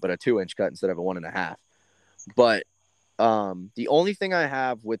dead meat, but a 2-inch cut instead of a 1.5. But the only thing I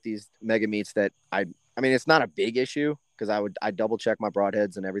have with these Mega Meats that I mean, it's not a big issue because I double check my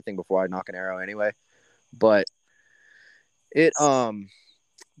broadheads and everything before I knock an arrow anyway. But it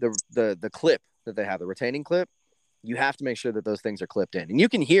the clip that they have, the retaining clip, you have to make sure that those things are clipped in, and you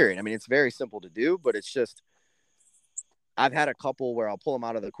can hear it. I mean, it's very simple to do, but it's just I've had a couple where I'll pull them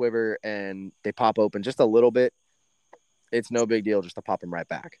out of the quiver and they pop open just a little bit. It's no big deal just to pop them right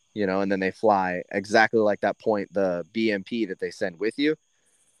back, and then they fly exactly like that point, the BMP that they send with you.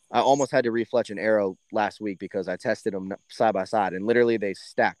 I almost had to refletch an arrow last week because I tested them side by side and literally they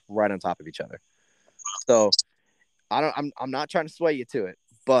stacked right on top of each other. So I'm not trying to sway you to it,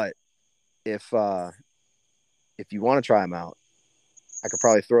 but if you want to try them out, I could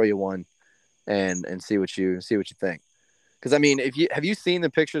probably throw you one and see what you think. Because I mean, have you seen the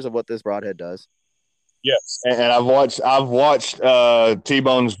pictures of what this broadhead does? Yes, and I've watched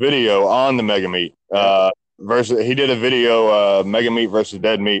T-Bone's video on the Mega Meat. He did a video Mega Meat versus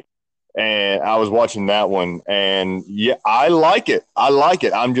Dead Meat, and I was watching that one, and yeah, I like it.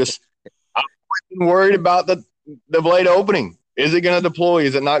 I'm worried about the blade opening. Is it going to deploy?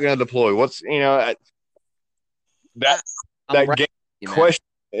 Is it not going to deploy? that I'm that right game with you, man. question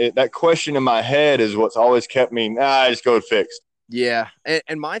that question in my head is what's always kept me. I just go fixed. Yeah,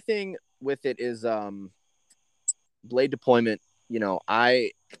 and my thing with it is blade deployment. You know,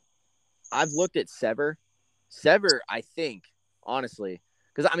 I've looked at Sever. I think honestly,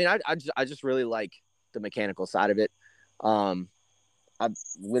 because I mean, I just really like the mechanical side of it. Um, I've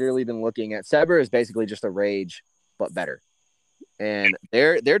literally been looking at Sever is basically just a Rage but better, and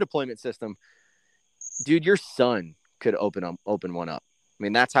their deployment system, dude, your son could open one up. I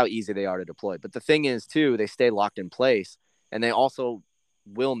mean, that's how easy they are to deploy. But the thing is, too, they stay locked in place, and they also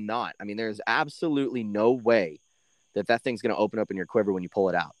will not. I mean, there's absolutely no way that thing's going to open up in your quiver when you pull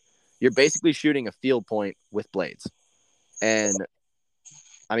it out. You're basically shooting a field point with blades. And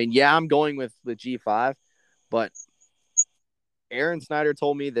I mean, yeah, I'm going with the G5, but Aaron Snyder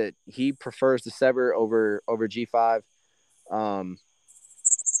told me that he prefers the Sever over G5. Um,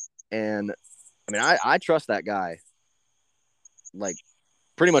 and I mean, I trust that guy like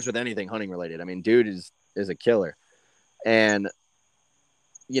pretty much with anything hunting related. I mean, dude is a killer. And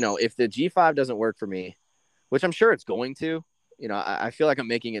you know, if the G5 doesn't work for me, which I'm sure it's going to, you know, I feel like I'm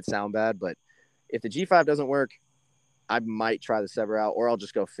making it sound bad, but if the G5 doesn't work, I might try the Sever out, or I'll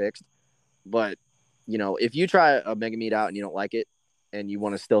just go fixed. But you know, if you try a Mega Meat out and you don't like it, and you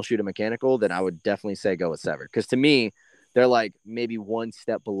want to still shoot a mechanical, then I would definitely say go with Sever, because to me, they're like maybe one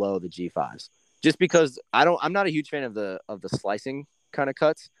step below the G5s. Just because I'm not a huge fan of the slicing kind of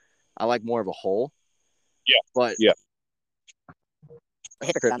cuts. I like more of a hole. Yeah, But yeah. a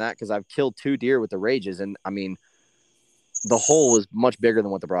hypocrite on that because I've killed 2 deer with the Rages, and I mean, the hole was much bigger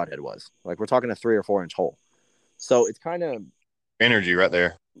than what the broadhead was. Like we're talking a 3 or 4 inch hole. So it's kind of Energy right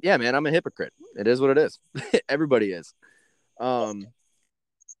there. yeah, man. I'm a hypocrite. It is what it is. Everybody is. A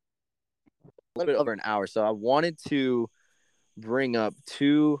little bit over an hour, so I wanted to bring up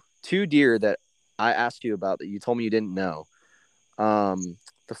two deer that I asked you about that you told me you didn't know.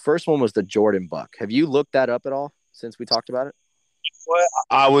 The first one was the Jordan buck. Have you looked that up at all since we talked about it? What?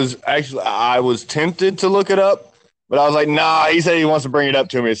 I was tempted to look it up, but I was like, nah. He said he wants to bring it up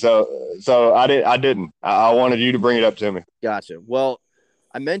to me, so I didn't. I wanted you to bring it up to me. Gotcha. Well,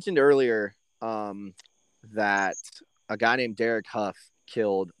 I mentioned earlier that a guy named Derek Huff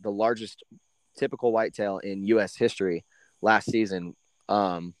killed the largest typical whitetail in U.S. history last season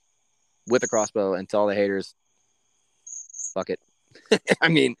with a crossbow. And to all the haters, fuck it. I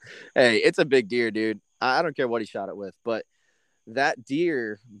mean, hey, it's a big deer, dude. I don't care what he shot it with, but that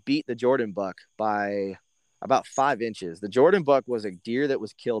deer beat the Jordan buck by about 5 inches. The Jordan buck was a deer that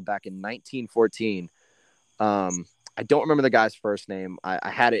was killed back in 1914. I don't remember the guy's first name. I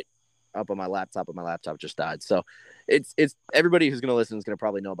had it up on my laptop, but my laptop just died. So it's everybody who's going to listen is going to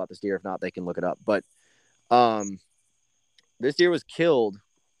probably know about this deer. If not, they can look it up. But this deer was killed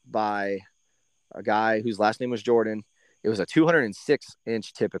by a guy whose last name was Jordan. It was a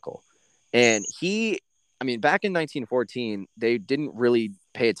 206-inch typical. And I mean, back in 1914, they didn't really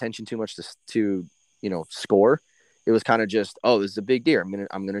pay attention too much to score. It was kind of just, oh, this is a big deer.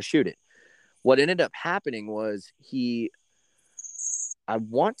 I'm gonna shoot it. What ended up happening was I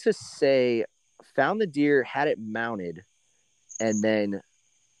want to say, found the deer, had it mounted, and then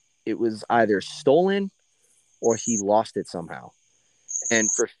it was either stolen or he lost it somehow.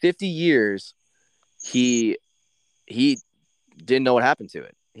 And for 50 years, he didn't know what happened to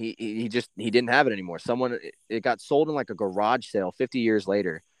it. He didn't have it anymore. It got sold in like a garage sale 50 years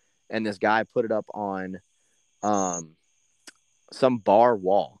later, and this guy put it up on some bar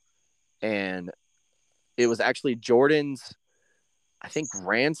wall, and it was actually Jordan's, I think,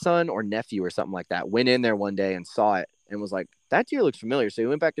 grandson or nephew or something like that went in there one day and saw it and was like, that deer looks familiar. So he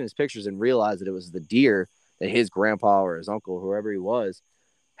went back in his pictures and realized that it was the deer that his grandpa or his uncle, whoever he was,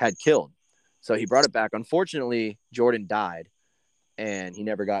 had killed. So he brought it back. Unfortunately, Jordan died, and he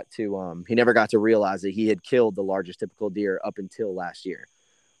never got to realize that he had killed the largest typical deer up until last year.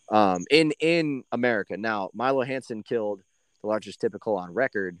 In America. Now, Milo Hansen killed the largest typical on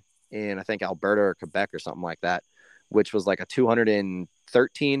record in, I think, Alberta or Quebec or something like that, which was like a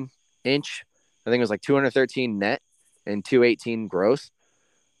 213 inch. I think it was like 213 net and 218 gross.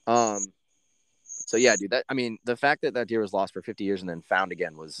 So yeah, dude, the fact that deer was lost for 50 years and then found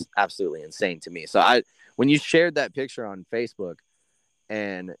again was absolutely insane to me. So when you shared that picture on Facebook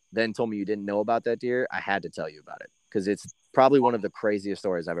and then told me you didn't know about that deer, I had to tell you about it because it's probably one of the craziest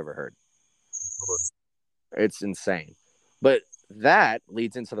stories I've ever heard. It's insane. But that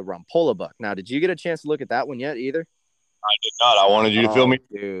leads into the Rumpola buck. Now, did you get a chance to look at that one yet either? I did not. I wanted you to fill me.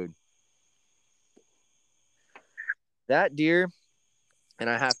 Dude. That deer, and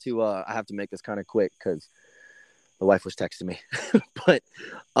I have to make this kind of quick because the wife was texting me. But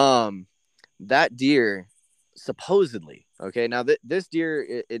that deer, supposedly, okay, now this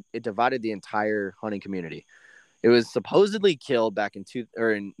deer, it divided the entire hunting community. It was supposedly killed back in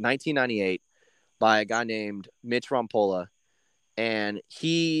 1998 by a guy named Mitch Rompola, and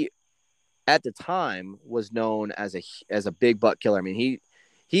he at the time was known as a big buck killer. I mean,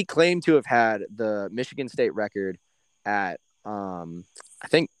 he claimed to have had the Michigan state record at I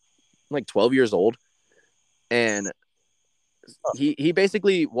think like 12 years old, and he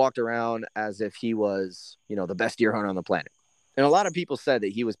basically walked around as if he was, the best deer hunter on the planet. And a lot of people said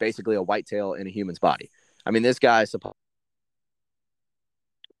that he was basically a whitetail in a human's body. I mean, this guy supposed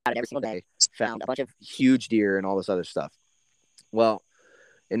every single day, found a bunch of huge deer and all this other stuff. Well,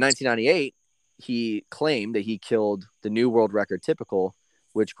 in 1998, he claimed that he killed the new world record typical,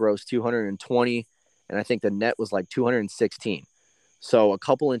 which grossed 220, and I think the net was like 216. So a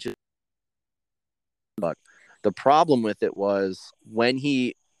couple inches. Buck. The problem with it was when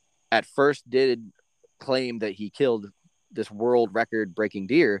he at first did claim that he killed this world record breaking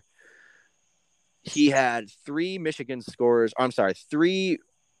deer, he had three Michigan scores. I'm sorry, three.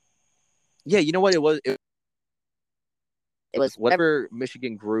 Yeah, you know what it was? It was whatever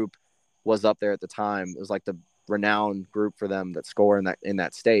Michigan group was up there at the time. It was like the renowned group for them that score in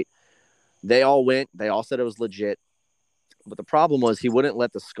that state. They all went. They all said it was legit. But the problem was he wouldn't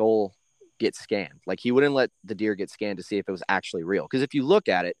let the skull get scanned. Like he wouldn't let the deer get scanned to see if it was actually real. Because if you look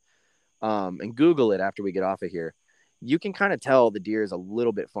at it and Google it after we get off of here, you can kind of tell the deer is a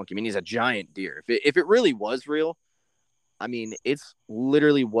little bit funky. I mean, he's a giant deer. If it really was real, I mean, it's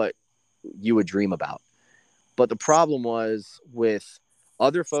literally what you would dream about. But the problem was with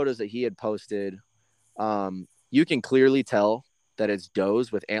other photos that he had posted, you can clearly tell that it's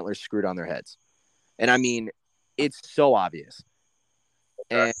does with antlers screwed on their heads. And I mean, it's so obvious.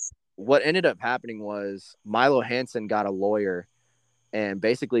 And what ended up happening was Milo Hansen got a lawyer and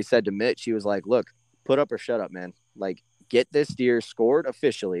basically said to Mitch, he was like, look, put up or shut up, man. Like, get this deer scored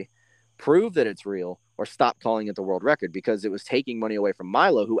officially, prove that it's real, or stop calling it the world record, because it was taking money away from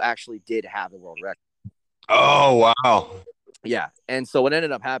Milo, who actually did have the world record. Oh, wow. Yeah. And so what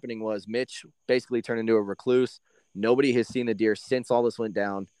ended up happening was Mitch basically turned into a recluse. Nobody has seen the deer since all this went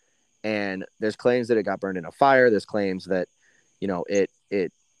down. And there's claims that it got burned in a fire. There's claims that,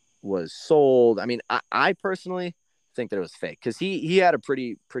 it was sold. I mean, I personally think that it was fake, because he had a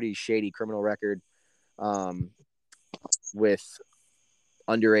pretty shady criminal record with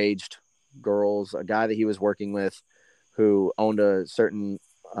underaged girls. A guy that he was working with who owned a certain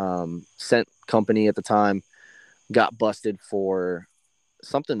scent company at the time got busted for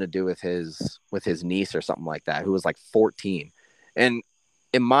something to do with his niece or something like that, who was like 14. And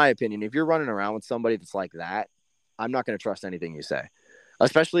in my opinion, if you're running around with somebody that's like that, I'm not going to trust anything you say,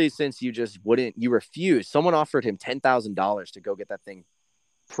 especially since you refused. Someone offered him $10,000 to go get that thing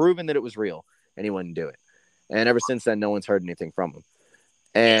proven that it was real, and he wouldn't do it. And ever since then, no one's heard anything from him.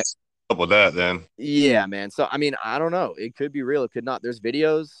 And Up with that, then. yeah, man. So, I mean, I don't know. It could be real. It could not. There's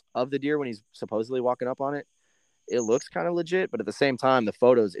videos of the deer when he's supposedly walking up on it. It looks kind of legit, but at the same time, the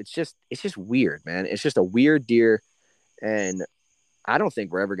photos, it's just weird, man. It's just a weird deer. And I don't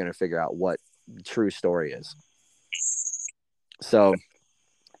think we're ever going to figure out what the true story is. So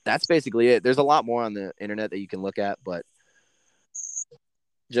that's basically it. There's a lot more on the internet that you can look at, but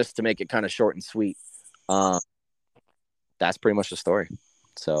just to make it kind of short and sweet, that's pretty much the story.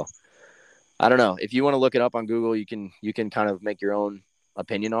 So I don't know. If you want to look it up on Google, you can kind of make your own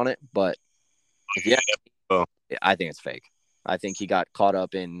opinion on it. But if you I think it's fake. I think he got caught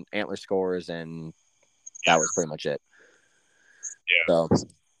up in antler scores, and that was pretty much it. Yeah. So,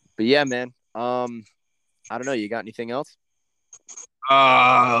 but yeah, man. I don't know. You got anything else?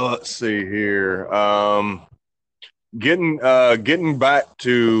 Let's see here. Getting back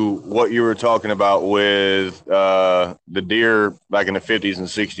to what you were talking about with the deer back in the 50s and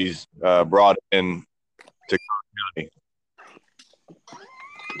 60s brought in to Cobb County.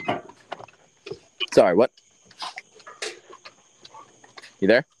 Sorry, what? You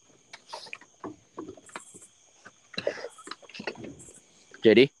there?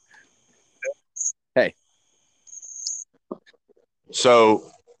 JD? Hey.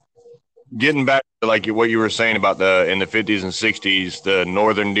 So getting back to like what you were saying about in the 50s and 60s, the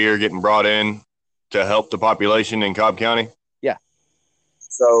northern deer getting brought in to help the population in Cobb County. Yeah.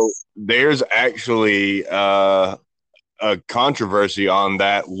 So there's actually a controversy on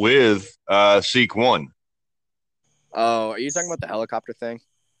that with Seek One. Oh, are you talking about the helicopter thing?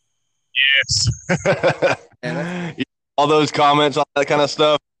 Yes. All those comments, all that kind of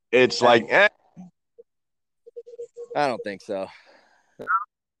stuff. It's like, I don't think so.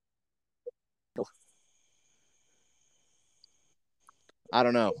 I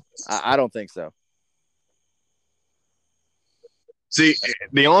don't know. I don't think so. See,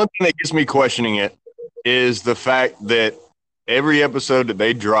 the only thing that gets me questioning it is the fact that every episode that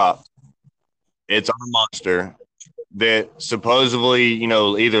they drop, it's on a monster that supposedly,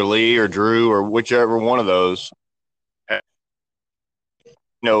 either Lee or Drew or whichever one of those,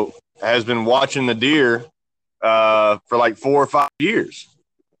 has been watching the deer for like 4 or 5 years.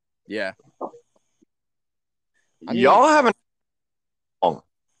 Yeah. Y'all haven't.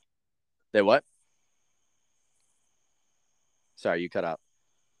 They what? Sorry, you cut out.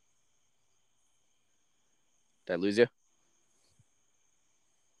 Did I lose you?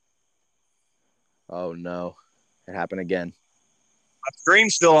 Oh no, it happened again. My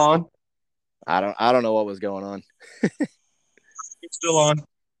screen's still on. I don't know what was going on. It's still on.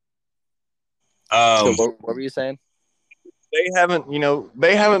 So what were you saying? They haven't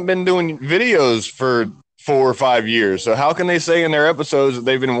been doing videos for 4 or 5 years. So how can they say in their episodes that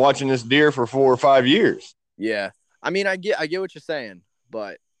they've been watching this deer for 4 or 5 years? Yeah. I mean, I get what you're saying,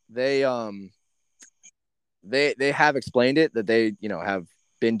 but they have explained it that they, have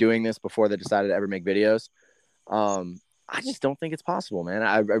been doing this before they decided to ever make videos. I just don't think it's possible, man.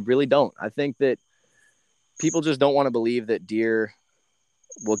 I really don't. I think that people just don't want to believe that deer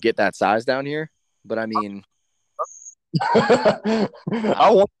will get that size down here. But I mean, I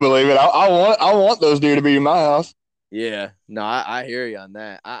want to believe it. I want those deer to be in my house. Yeah, no, I hear you on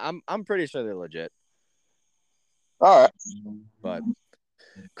that. I'm pretty sure they're legit. All right, but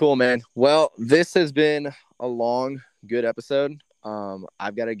cool, man. Well, this has been a long, good episode.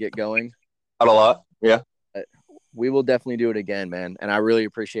 I've got to get going. Not a lot, yeah. We will definitely do it again, man. And I really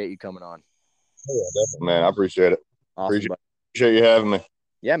appreciate you coming on. Oh, yeah, definitely, man. I appreciate it. Awesome, appreciate you having me.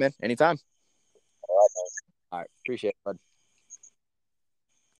 Yeah, man. Anytime. All right. Appreciate it, bud.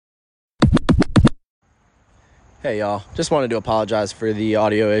 Hey, y'all. Just wanted to apologize for the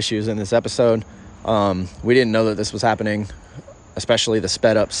audio issues in this episode. We didn't know that this was happening, especially the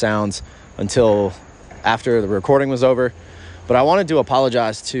sped up sounds, until after the recording was over. But I wanted to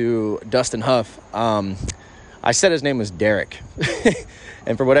apologize to Dustin Huff. I said his name was Derek.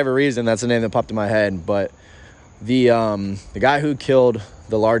 And for whatever reason, that's the name that popped in my head. But the guy who killed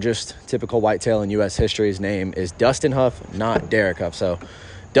the largest typical whitetail in U.S. history's name is Dustin Huff, not Derek Huff. So,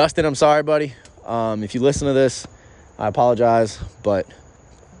 Dustin, I'm sorry, buddy. If you listen to this, I apologize. But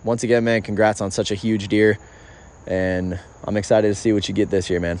once again, man, congrats on such a huge deer. And I'm excited to see what you get this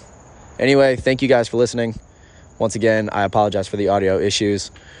year, man. Anyway, thank you guys for listening. Once again, I apologize for the audio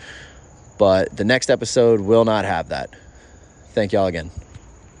issues. But the next episode will not have that. Thank y'all again.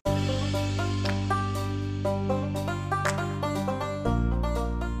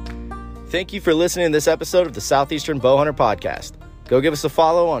 Thank you for listening to this episode of the Southeastern Bowhunter Podcast. Go give us a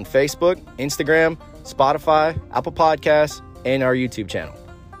follow on Facebook, Instagram, Spotify, Apple Podcasts, and our YouTube channel.